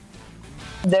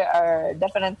 There are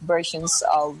different versions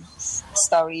of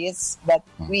stories that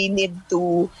we need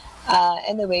to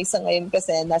Anyway, sa ngayon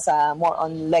kasi nasa more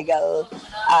on legal,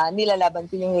 nilalaban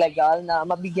ko yung legal na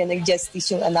mabigyan ng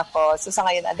justice yung anak ko. So sa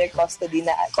ngayon under custody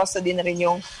na rin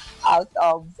yung out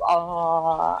of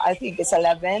I think it's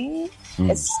 11.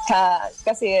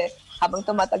 Kasi habang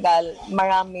tumatagal,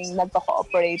 maraming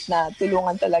nagko-cooperate na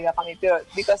tulungan talaga kami. Pero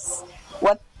because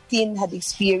what Tin had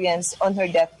experienced on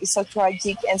her death is so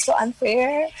tragic and so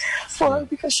unfair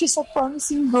because she's a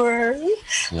promising girl.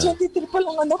 23 pa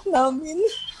lang anak namin.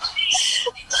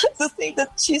 To think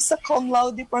that she's a cum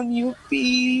laude from UP.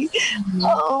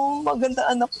 Maganda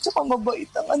anak ko, tsaka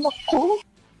mabait ang anak ko.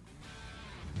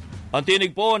 Ang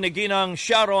tinig po ni Ginang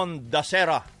Sharon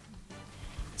Dacera.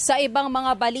 Sa ibang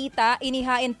mga balita,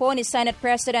 inihain po ni Senate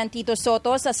President Tito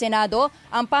Soto sa Senado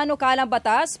ang panukalang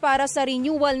batas para sa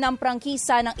renewal ng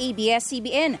prangkisa ng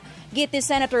ABS-CBN. Git ni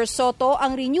Senator Soto,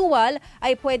 ang renewal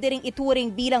ay pwede ring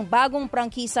ituring bilang bagong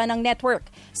prangkisa ng network.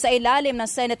 Sa ilalim ng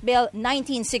Senate Bill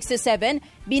 1967,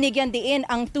 binigyan diin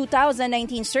ang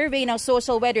 2019 survey ng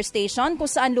Social Weather Station kung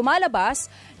saan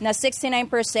lumalabas na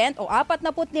 69% o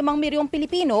 45 milyong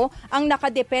Pilipino ang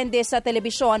nakadepende sa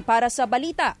telebisyon para sa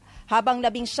balita, habang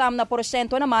 19%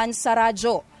 naman sa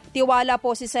radyo. Tiwala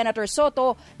po si Senator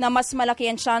Soto na mas malaki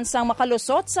ang tsansang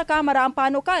makalusot sa Kamara ang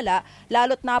panukala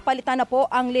lalo't napalitan na po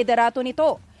ang liderato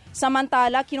nito.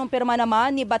 Samantala, kinumpirma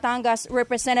naman ni Batangas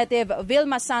Representative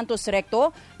Vilma Santos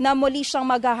Recto na muli siyang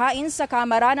maghahain sa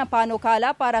Kamara ng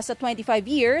panukala para sa 25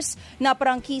 years na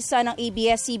prangkisa ng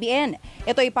ABS-CBN.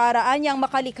 Ito'y paraan niyang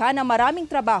makalikha ng maraming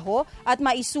trabaho at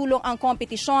maisulong ang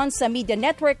kompetisyon sa media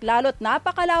network lalo't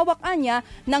napakalawak niya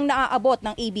ng naaabot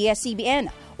ng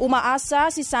ABS-CBN.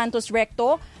 Umaasa si Santos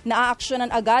Recto na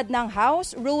aaksyonan agad ng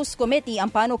House Rules Committee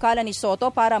ang panukala ni Soto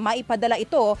para maipadala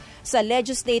ito sa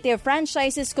Legislative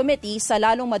Franchises Committee sa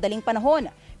lalong madaling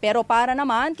panahon. Pero para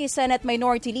naman kay Senate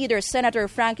Minority Leader Senator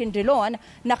Franklin Drilon,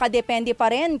 nakadepende pa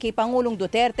rin kay Pangulong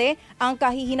Duterte ang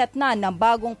kahihinatnan ng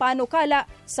bagong panukala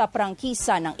sa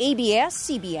prangkisa ng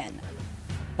ABS-CBN.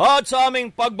 At sa aming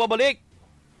pagbabalik,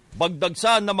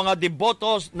 bagdagsan ng mga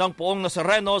debotos ng Poong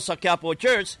Nazareno sa Quiapo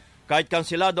Church kahit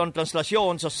kansilado ang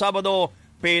translasyon sa Sabado,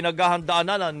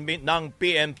 pinaghahandaan ng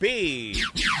PNP.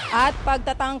 At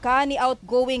pagtatangka ni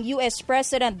outgoing US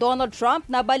President Donald Trump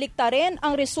na baliktarin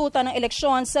ang resulta ng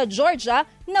eleksyon sa Georgia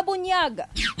na bunyag.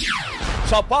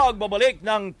 Sa pagbabalik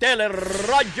ng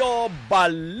Teleradyo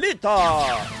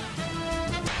Balita,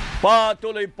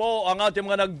 patuloy po ang ating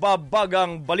mga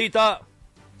nagbabagang balita.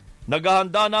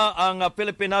 Naghahanda na ang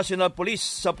Philippine National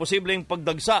Police sa posibleng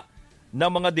pagdagsa ng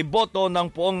mga deboto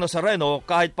ng Poong Nazareno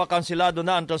kahit pa kansilado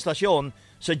na ang translasyon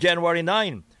sa January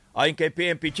 9. Ayon kay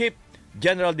PNP Chief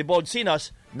General Dibald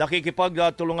Sinas,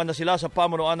 nakikipagtulungan na sila sa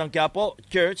pamunuan ng Quiapo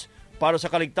Church para sa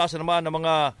kaligtasan naman ng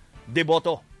mga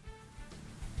deboto.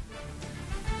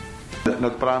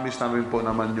 Nag-promise na rin po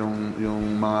naman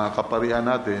yung mga kaparian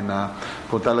natin na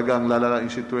kung talagang lalala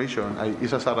yung situation ay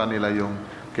isasara nila yung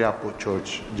Quiapo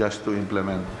Church just to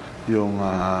implement yung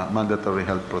mandatory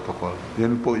health protocol.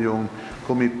 Yan po yung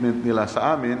commitment nila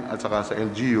sa amin at saka sa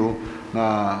LGU na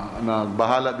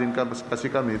nagbahala din kasi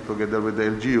kami together with the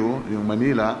LGU, yung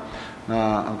Manila,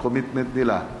 na ang commitment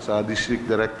nila sa district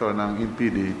director ng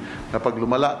NPD na pag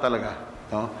lumala talaga,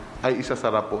 ay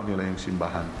isasara po nila yung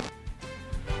simbahan.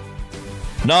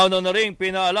 Nauna na rin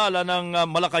pinaalala ng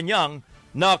Malacanang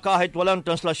na kahit walang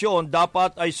translasyon,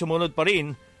 dapat ay sumunod pa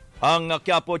rin ang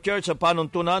Quiapo Church sa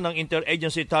panuntunan ng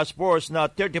Interagency Task Force na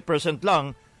 30%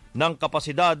 lang ng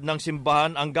kapasidad ng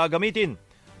simbahan ang gagamitin.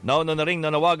 Nauna na rin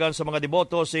nanawagan sa mga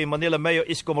deboto si Manila Mayor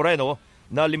Isko Moreno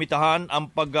na limitahan ang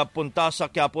pagpunta sa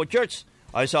Quiapo Church.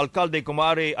 Ay sa alkalde,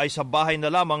 kumari ay sa bahay na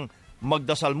lamang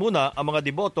magdasal muna ang mga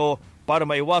deboto para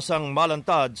maiwasang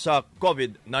malantad sa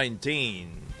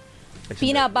COVID-19.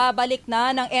 Pinababalik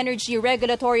na ng Energy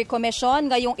Regulatory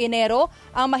Commission ngayong Enero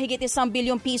ang mahigit 1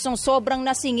 bilyong pisong sobrang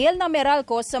nasingil na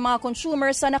Meralco sa mga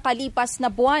consumers sa nakalipas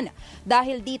na buwan.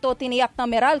 Dahil dito, tiniyak ng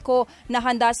Meralco na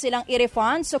handa silang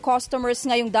i-refund sa customers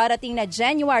ngayong darating na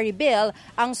January bill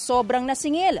ang sobrang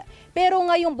nasingil. Pero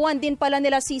ngayong buwan din pala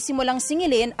nila sisimulang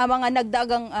singilin ang mga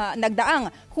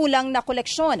nagdaang kulang na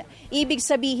koleksyon. Ibig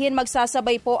sabihin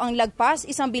magsasabay po ang lagpas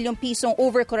 1 bilyong pisong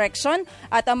overcorrection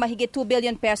at ang mahigit 2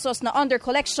 billion pesos na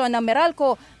undercollection ng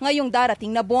Meralco ngayong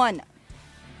darating na buwan.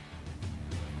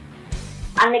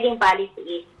 Ang naging policy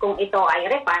is kung ito ay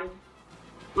refund,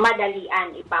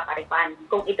 madalian ipaparefund.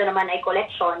 Kung ito naman ay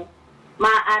collection,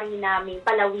 maaari namin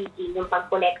palawikin yung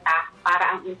pagkolekta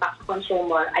para ang impact sa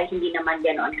consumer ay hindi naman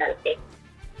ganoon kalaki.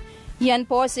 Yan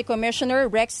po si Commissioner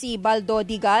Rexy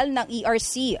Baldo-Digal ng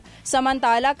ERC.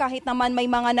 Samantala, kahit naman may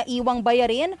mga naiwang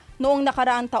bayarin, noong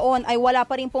nakaraang taon ay wala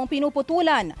pa rin pong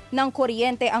pinuputulan ng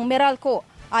kuryente ang Meralco.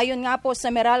 Ayon nga po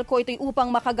sa Meralco, ito'y upang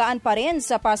makagaan pa rin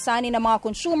sa pasanin ng mga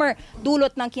consumer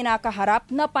dulot ng kinakaharap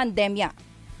na pandemya.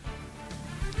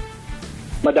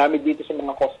 Madami dito sa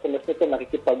mga customers nito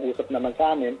nakikipag-usap naman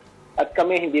sa amin at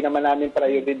kami hindi naman namin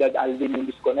prioridad Alvin yung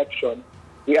disconnection.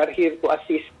 We are here to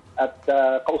assist at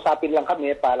kausapin lang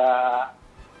kami para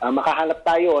makahanap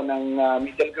tayo ng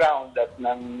middle ground at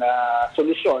ng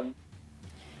solusyon.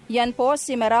 Yan po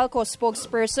si Meralco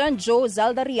spokesperson Joe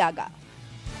Zaldariaga.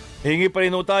 Hingi pa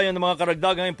rin tayo ng mga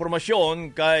karagdagang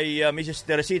impormasyon kay Mrs.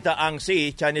 Teresita Angsi,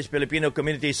 Chinese-Filipino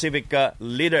Community Civic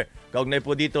Leader. Kaugnay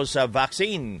po dito sa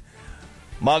vaccine.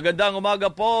 Magandang umaga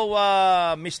po,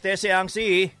 Miss Tese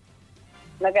Angsi.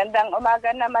 Magandang umaga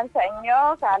naman sa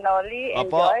inyo, Kanoli and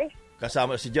Opo, Joy.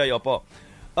 kasama si Joy, opo.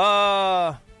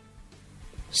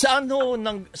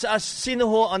 Sino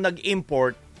ho ang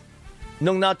nag-import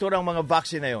nung naturang mga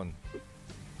vaccine na yun?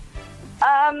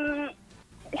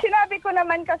 Sinabi ko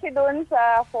naman kasi doon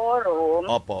sa forum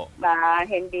Opo. na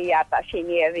hindi yata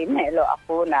siniri Melo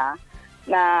ako na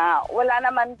wala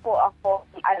naman po ako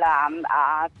alam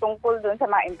tungkol doon sa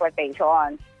mga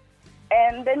importations.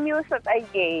 And the news that I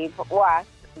gave was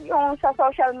yung sa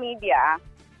social media,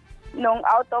 nung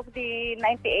out of the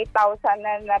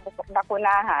 98,000 na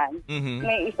nakunahan,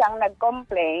 may isang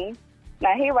nag-complain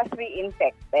na he was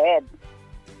reinfected.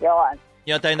 Yun.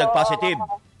 Yan tayo nag-positive.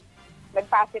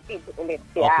 Nag-positive ulit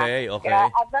siya. Okay. Kaya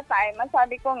at the time,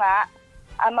 sabi ko nga,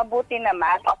 mabuti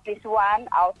naman, at least 1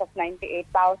 out of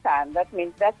 98,000. That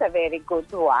means that's a very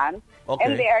good one. Okay.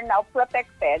 And they are now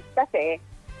protected kasi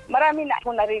marami na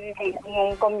akong naririnig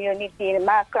yung community,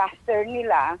 mga cluster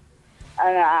nila,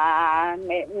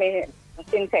 may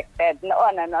infected.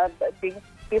 Noon,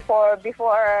 before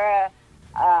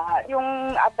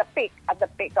yung at the peak,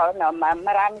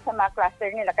 marami sa mga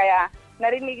cluster nila. Kaya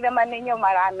narinig naman ninyo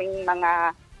maraming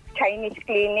mga Chinese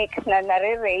clinics na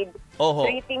nare-raid,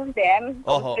 treating them,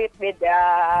 complete with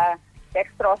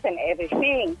dextrose and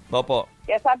everything. Opo.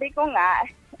 Kaya sabi ko nga,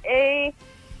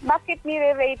 bakit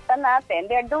nire-rate natin?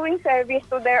 They're doing service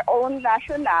to their own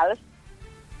nationals.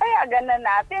 Kaya gana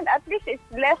natin. At least it's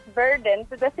less burden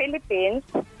to the Philippines.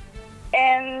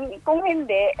 And kung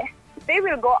hindi, they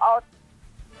will go out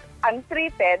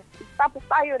untreated. Tapos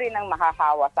tayo rin ang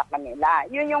mahahawa sa kanila.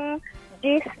 Yun yung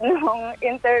gist nung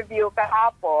interview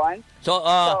kahapon.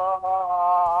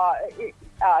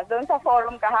 Doon sa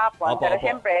forum kahapon. Pero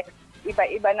syempre,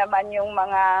 iba-iba naman yung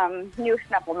mga news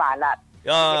na kumalat.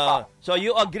 So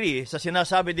you agree sa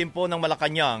sinasabi din po ng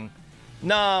Malacanang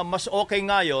na mas okay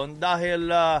ngayon dahil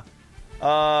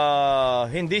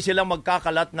hindi sila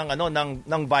magkakalat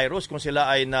ng virus kung sila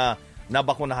ay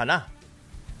nabakunahan na.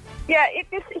 Yeah, it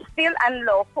is still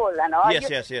unlawful,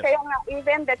 Yes. Kaya nga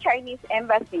even the Chinese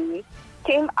embassy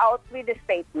came out with a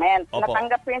statement.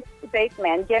 Natanggap yung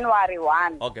statement January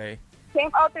 1. Okay. Came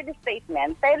out with a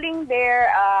statement telling their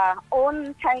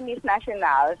own Chinese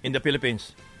nationals in the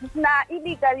Philippines na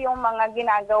illegal yung mga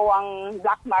ginagawang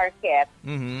black market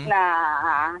na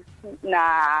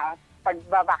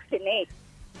pagba-vaccinate.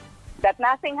 That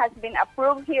nothing has been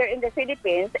approved here in the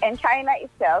Philippines and China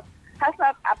itself has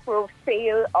not approved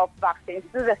sale of vaccines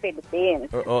to the Philippines.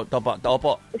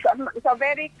 Opo. So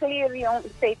very clear yung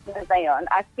statement na yun,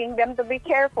 asking them to be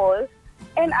careful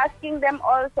and asking them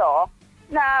also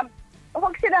na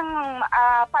huwag silang,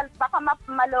 baka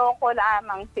maloko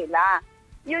lamang sila.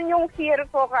 Yun yung fear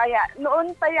ko kaya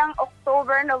noon pa yung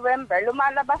October, November,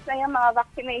 lumalabas na yung mga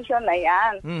vaccination na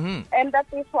yan. And that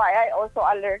is why I also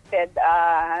alerted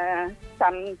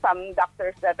some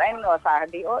doctors that I know sa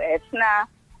DOH na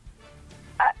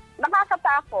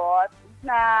nakakatakot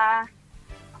na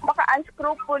baka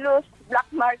unscrupulous black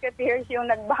marketeers yung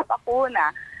nagbabakuna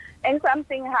and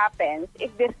something happens, it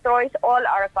destroys all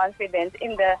our confidence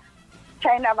in the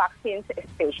China vaccines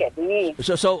especially.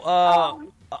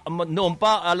 Noon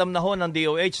pa, alam na ho ng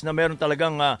DOH na meron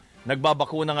talagang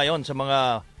nagbabakuna ngayon sa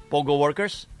mga POGO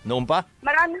workers? Noon pa?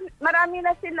 Marami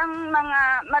na silang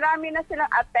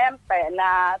attempt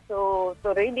na to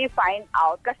really find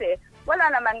out kasi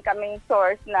wala naman kaming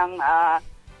source ng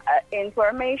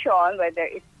information whether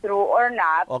it's true or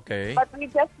not. Okay. But we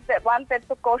just wanted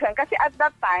to caution kasi at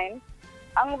that time,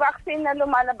 ang vaccine na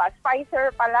lumalabas, Pfizer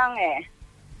pa lang eh.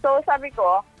 So sabi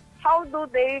ko, how do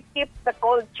they keep the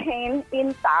cold chain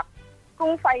intact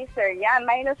kung Pfizer yan,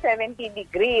 minus 70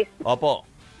 degrees? Opo.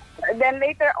 Then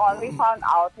later on, we found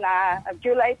out na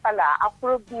July pala,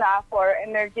 approved na for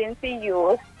emergency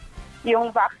use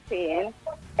yung vaccine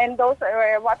and those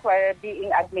were what were being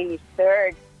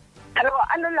administered. Pero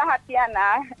lahat yan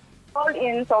all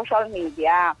in social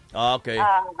media. Okay.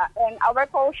 And our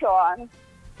caution,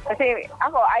 kasi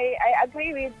ako, I agree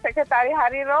with Secretary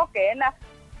Harry Roque na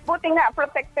buti nga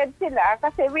protected sila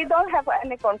kasi we don't have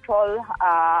any control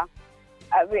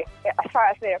as far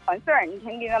as they're concerned.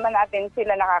 Hindi naman natin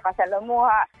sila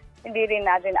nakakasalamuha, hindi rin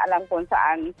natin alam kung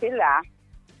saan sila.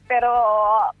 Pero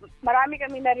marami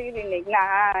kami naririnig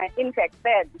na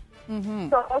infected.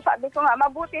 So sabi ko nga,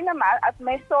 mabuti naman at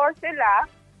may source sila,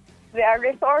 they are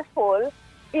resourceful,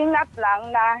 ingat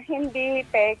lang na hindi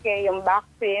peke yung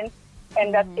vaccine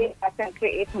and that it doesn't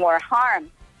create more harm.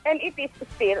 And it is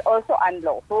still also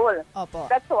unlawful.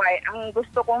 Opo. That's why ang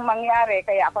gusto kong mangyari,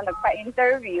 kaya ako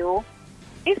nagpa-interview,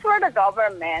 is for the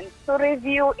government to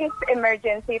review its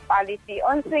emergency policy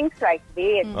on things like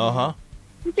this.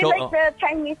 Like the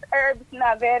Chinese herbs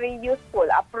na very useful,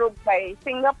 approved by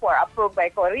Singapore, approved by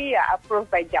Korea,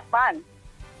 approved by Japan.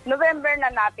 November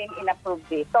na natin in-approve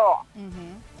dito.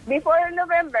 Before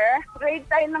November, raid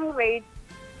tayo ng raid,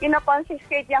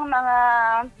 ino-confiscate yung mga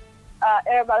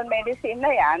herbal medicine na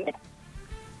yan.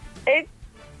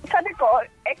 Sabi ko,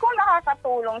 kung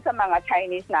nakakatulong sa mga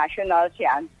Chinese nationals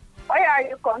yan, why are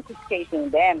you confiscating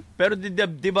them? Pero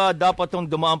di ba dapat itong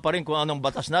dumaan pa rin kung anong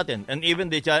batas natin? And even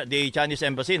the Chinese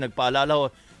Embassy nagpaalala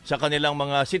sa kanilang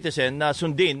mga citizen na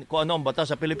sundin kung ano ang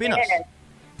batas sa Pilipinas.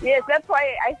 Yes, that's why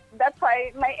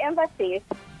my emphasis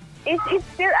is it's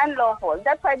still unlawful.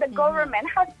 That's why the government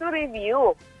has to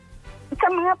review. Sa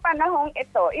mga panahong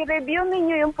ito, i-review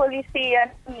ninyo yung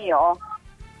polisiya niyo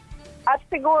at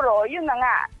siguro, yun na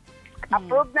nga,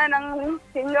 approved na ng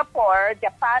Singapore,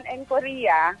 Japan, and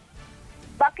Korea,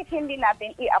 bakit hindi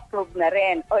natin i-approve na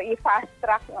rin o i-fast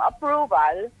track yung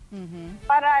approval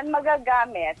para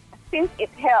magagamit since it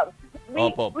helps.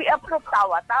 We approve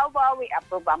tawa-tawa, we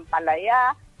approve ang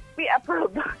palaya, we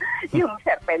approve yung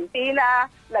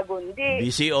serpentina, lagundi.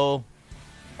 BCO.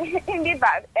 Hindi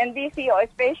ba? And BCO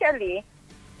especially.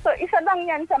 So, isa lang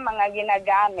yan sa mga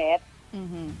ginagamit.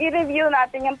 I-review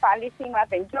natin yung policy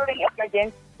natin during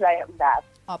emergencies like that.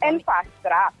 And fast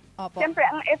track. Siyempre,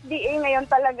 ang FDA ngayon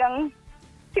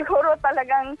siguro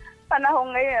talagang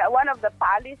panahon ngayon, one of the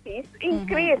policies,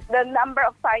 increase the number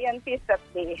of scientists that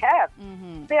they have.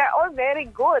 They are all very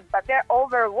good, but they're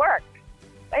overworked.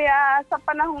 Kaya sa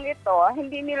panahong ito,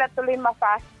 hindi nila tuloy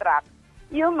ma-fast track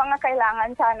yung mga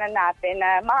kailangan sana natin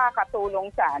na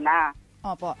makakatulong sana.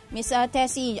 Opo. Ms.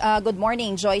 Tessie, good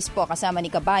morning. Joyce po, kasama ni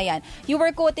Kabayan. You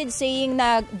were quoted saying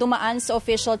na dumaan sa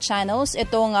official channels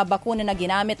itong bakuna na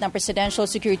ginamit ng Presidential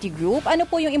Security Group. Ano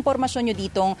po yung impormasyon nyo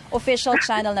ditong official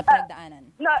channel na pinagdaanan?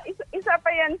 No, isa pa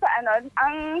yan sa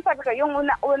ang sabi ko, yung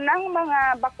unang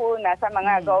mga bakuna sa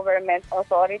mga government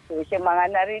authorities, yung mga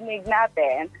narinig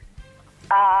natin,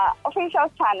 official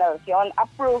channels yon,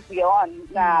 approved yon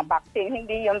na vaccine,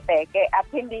 hindi yung peke at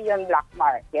hindi yung black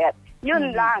market.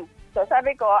 Yun lang. So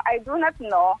sabi ko, I do not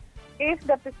know if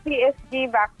the PSG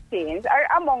vaccines are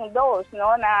among those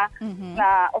na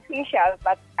official,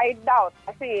 but I doubt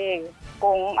kasi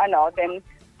kung then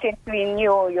since we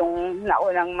knew yung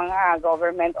naunang mga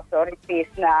government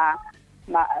authorities na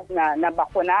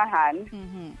bakunahan,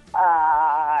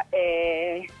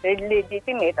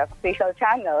 legitimate at official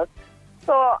channels.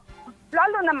 So,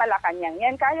 lalo na Malacanang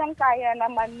yan, kayang-kaya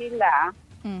naman nila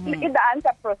idaan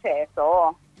sa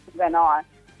proseso. Ganon.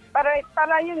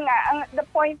 Para yun nga, the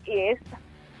point is,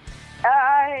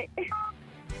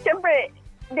 siyempre,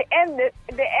 the end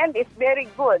is very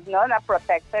good, na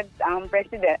protected ang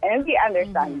president, and we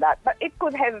understand that. But it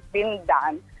could have been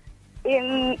done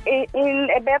in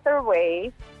a better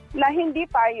way na hindi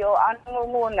tayo ang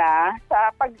nangunguna sa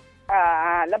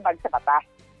paglabag sa batas.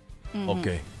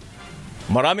 Okay.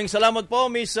 Maraming salamat po,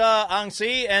 Miss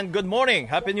Angsi, and good morning.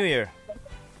 Happy New Year.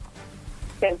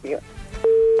 Thank you.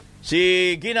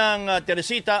 Si Ginang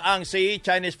Teresita Angsi,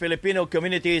 Chinese-Filipino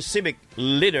Community Civic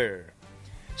Leader.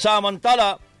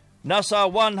 Samantala, nasa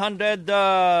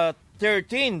 113.1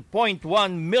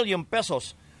 million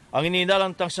pesos ang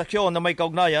inilalang transaksyon na may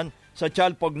kaugnayan sa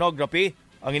child pornography.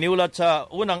 Ang iniulat sa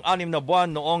unang 6 na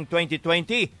buwan noong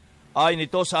 2020 ay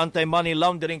nito sa Anti-Money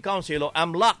Laundering Council o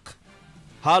AMLAC.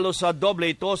 Halos sa doble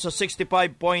ito sa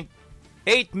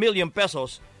 65.8 million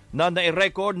pesos na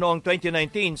nai-record noong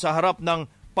 2019 sa harap ng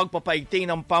pagpapaigting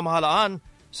ng pamahalaan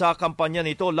sa kampanya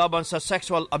nito laban sa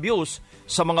sexual abuse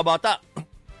sa mga bata.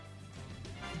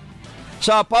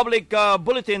 Sa public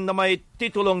bulletin na may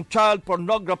titulong Child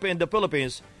Pornography in the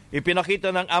Philippines,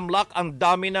 ipinakita ng AMLAC ang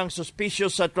dami ng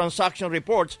suspicious transaction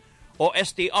reports o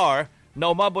STR na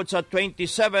umabot sa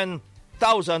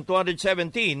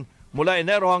 27,217 mula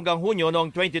Enero hanggang Hunyo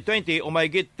noong 2020 o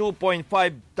mahigit 2.5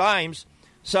 times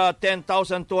sa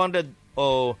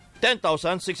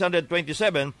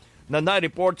 10,627 na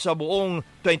na-report sa buong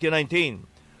 2019.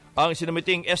 Ang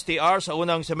sinumiting STR sa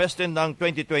unang semestre ng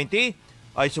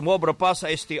 2020 ay sumobra pa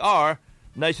sa STR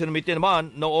na isinumiti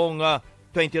naman noong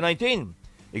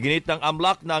 2019. Iginit ng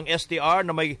AMLAC na ang STR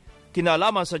na may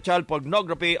kinalaman sa child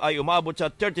pornography ay umabot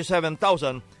sa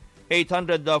 37,844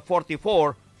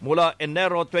 mula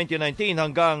Enero 2019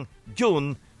 hanggang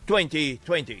June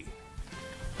 2020.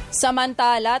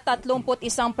 Samantala,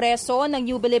 31 preso ng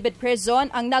New Bilibid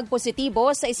Prison ang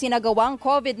nagpositibo sa isinagawang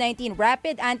COVID-19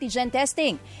 rapid antigen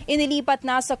testing. Inilipat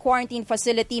na sa quarantine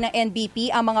facility ng NBP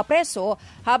ang mga preso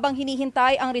habang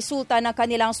hinihintay ang resulta ng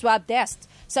kanilang swab test.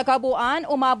 Sa kabuuan,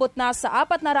 umabot na sa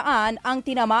 400 ang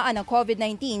tinamaan ng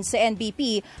COVID-19 sa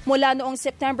NBP mula noong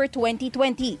September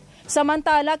 2020.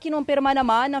 Samantala, kinumpirma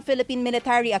naman ng Philippine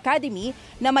Military Academy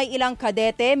na may ilang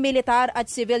kadete, militar at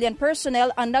civilian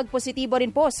personnel ang nagpositibo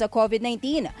rin po sa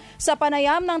COVID-19. Sa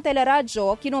panayam ng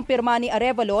teleradyo, kinumpirma ni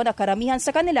Arevalo na karamihan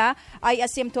sa kanila ay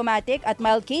asymptomatic at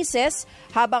mild cases,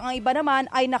 habang ang iba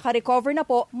naman ay nakarecover na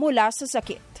po mula sa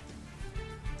sakit.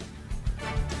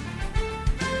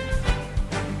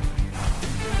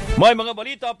 May mga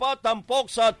balita pa tampok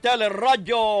sa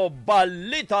teleradyo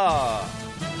Balita.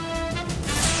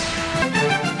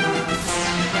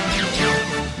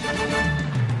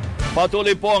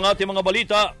 Patuloy po ang ating mga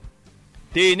balita.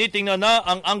 Tinitingnan na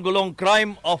ang anggulong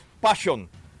crime of passion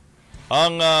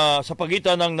sa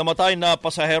pagitan ng namatay na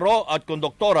pasahero at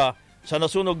konduktora sa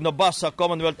nasunog na bus sa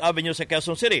Commonwealth Avenue sa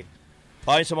Quezon City.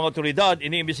 Ayon sa mga otoridad,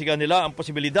 iniimbestigahan nila ang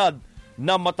posibilidad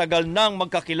na matagal nang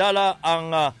magkakilala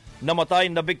ang namatay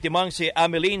na biktimang si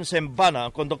Ameline Sembana,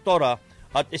 ang konduktora,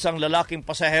 at isang lalaking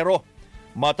pasahero.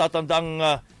 Matatandang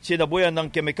sinabuyan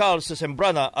ng kemikal sa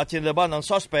Sembrana at sinilaban ang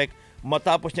suspect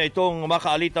matapos niya itong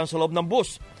makaalitan sa loob ng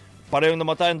bus. Parehong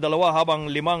namatay ang dalawa habang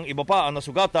 5 iba pa ang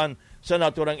nasugatan sa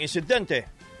naturang insidente.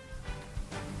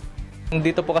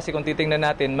 Dito po kasi kung titingnan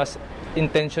natin, mas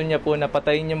intention niya po na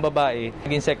patayin yung babae.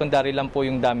 Naging secondary lang po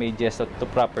yung damages to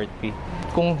property.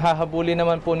 Kung hahabulin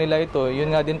naman po nila ito,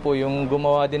 yun nga din po, yung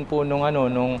gumawa din po nung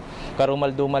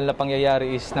karumal-dumal na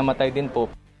pangyayari is namatay din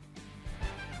po.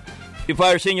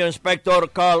 I-Fire Senior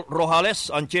Inspector Carl Rojales,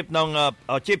 ang chief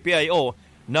PIO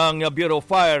ng Bureau of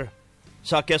Fire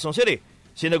sa Quezon City.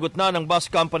 Sinagot na ng bus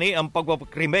company ang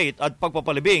pagpapakremate at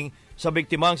pagpapalibing sa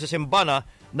biktimang sa Sembana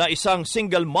na isang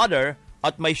single mother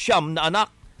at may 9 na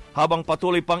anak, habang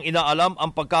patuloy pang inaalam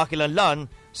ang pagkakilanlan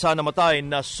sa namatay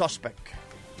na suspect.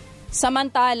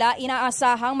 Samantala,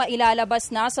 inaasahang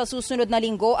mailalabas na sa susunod na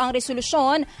linggo ang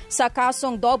resolusyon sa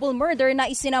kasong double murder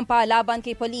na isinampa laban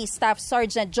kay Police Staff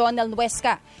Sergeant Jonel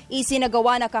Nuesca.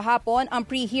 Isinagawa na kahapon ang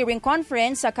pre-hearing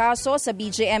conference sa kaso sa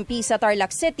BJMP sa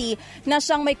Tarlac City na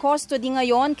siyang may custody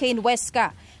ngayon kay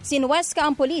Nuesca. Si Nuesca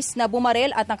ang pulis na bumarel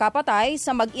at nakapatay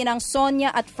sa mag-inang Sonia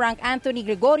at Frank Anthony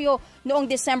Gregorio noong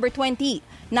December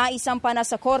 20. Naisampa na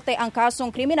sa korte ang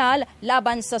kasong kriminal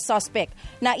laban sa suspect.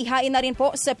 Naihain na rin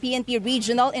po sa PNP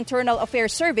Regional Internal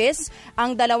Affairs Service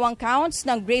ang 2 counts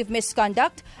ng grave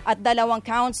misconduct at 2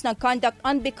 counts ng conduct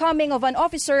unbecoming of an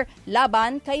officer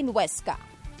laban kay Nuesca.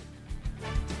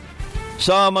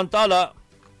 Samantala,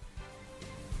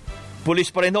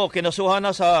 pulis pa rin kinasuhan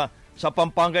na sa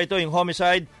Pampanga ito yung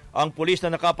homicide. Ang pulis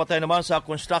na nakapatay naman sa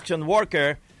construction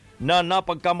worker na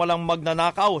napagkamalang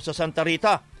magnanakaw sa Santa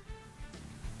Rita.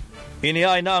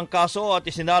 Inihain na ang kaso at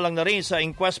isinalang na rin sa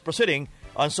inquest proceeding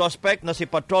ang suspect na si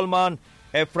Patrolman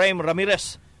Efraim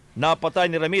Ramirez. Napatay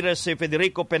ni Ramirez si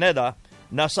Federico Pineda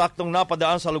na saktong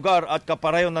napadaan sa lugar at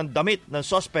kapareho ng damit ng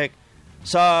suspect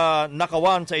sa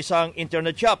nakawan sa isang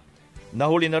internet shop.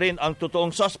 Nahuli na rin ang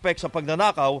totoong suspect sa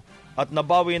pagnanakaw at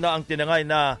nabawi na ang tinangay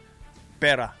na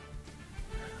pera.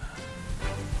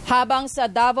 Habang sa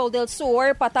Davao del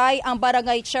Sur, patay ang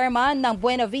barangay chairman ng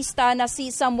Buena Vista na si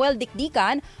Samuel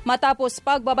Dikdikan matapos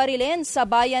pagbabarilin sa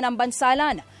bayan ng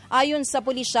Bansalan. Ayon sa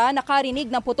pulisya, nakarinig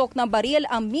ng putok ng baril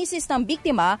ang misis ng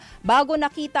biktima bago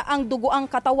nakita ang dugoang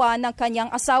katawan ng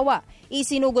kanyang asawa.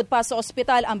 Isinugod pa sa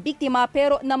ospital ang biktima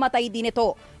pero namatay din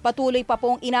ito. Patuloy pa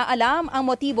pong inaalam ang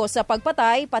motibo sa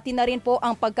pagpatay, pati na rin po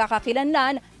ang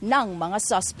pagkakakilanlan ng mga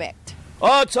suspect.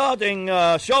 At sa ating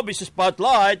showbiz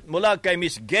spotlight mula kay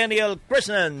Miss Geniel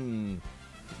Krishnan.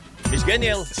 Miss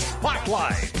Geniel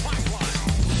Spotlight.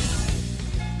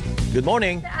 Good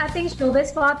morning. Sa ating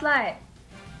showbiz spotlight.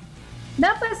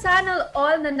 Napasanal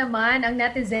all na naman ang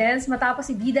netizens matapos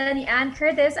ibida ni Ann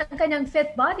Curtis ang kanyang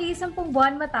fit body 10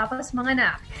 buwan matapos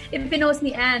manganak. Ipinost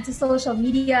ni Ann sa social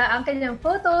media ang kanyang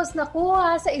photos na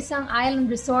kuha sa isang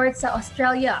island resort sa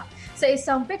Australia. Sa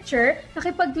isang picture,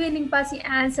 nakipag-twinning pa si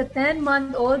Ann sa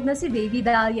 10-month-old na si Baby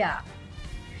Dahlia.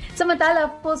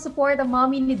 Samantala, full support ang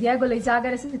mommy ni Diego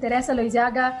Loizaga na si Teresa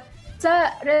Loizaga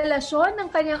sa relasyon ng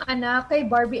kanyang anak kay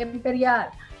Barbie Imperial.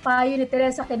 Payo ni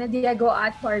Teresa kina Diego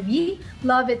at Barbie,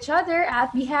 love each other at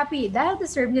be happy dahil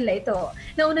deserve nila ito.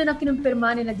 Nauna nang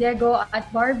kinumpirma ni Diego at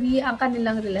Barbie ang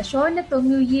kanilang relasyon nitong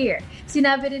New Year.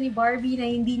 Sinabi rin ni Barbie na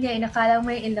hindi niya inakalang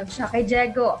may in love siya kay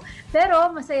Diego.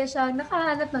 Pero masaya siyang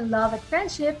nakahanap ng love at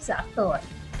friendship sa aktor.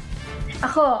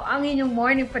 Ako, ang inyong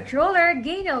morning patroller,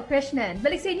 Gaynel Krishnan.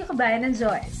 Balik sa inyo kabayan ng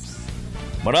Joyce.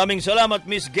 Maraming salamat,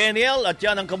 Miss Geniel. At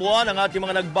yan ang kabuuan ng ating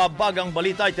mga nagbabagang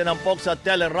balita ay tinampok sa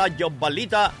Radyo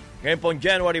Balita ngayon pong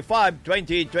January 5,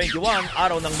 2021,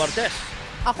 araw ng Martes.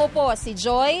 Ako po si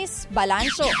Joyce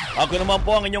Balancho. Ako naman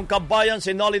po ang inyong kabayan,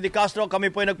 si Nolly De Castro. Kami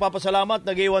po ay nagpapasalamat.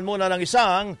 Nag-iwan muna ng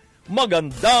isang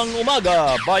magandang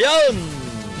umaga, bayan!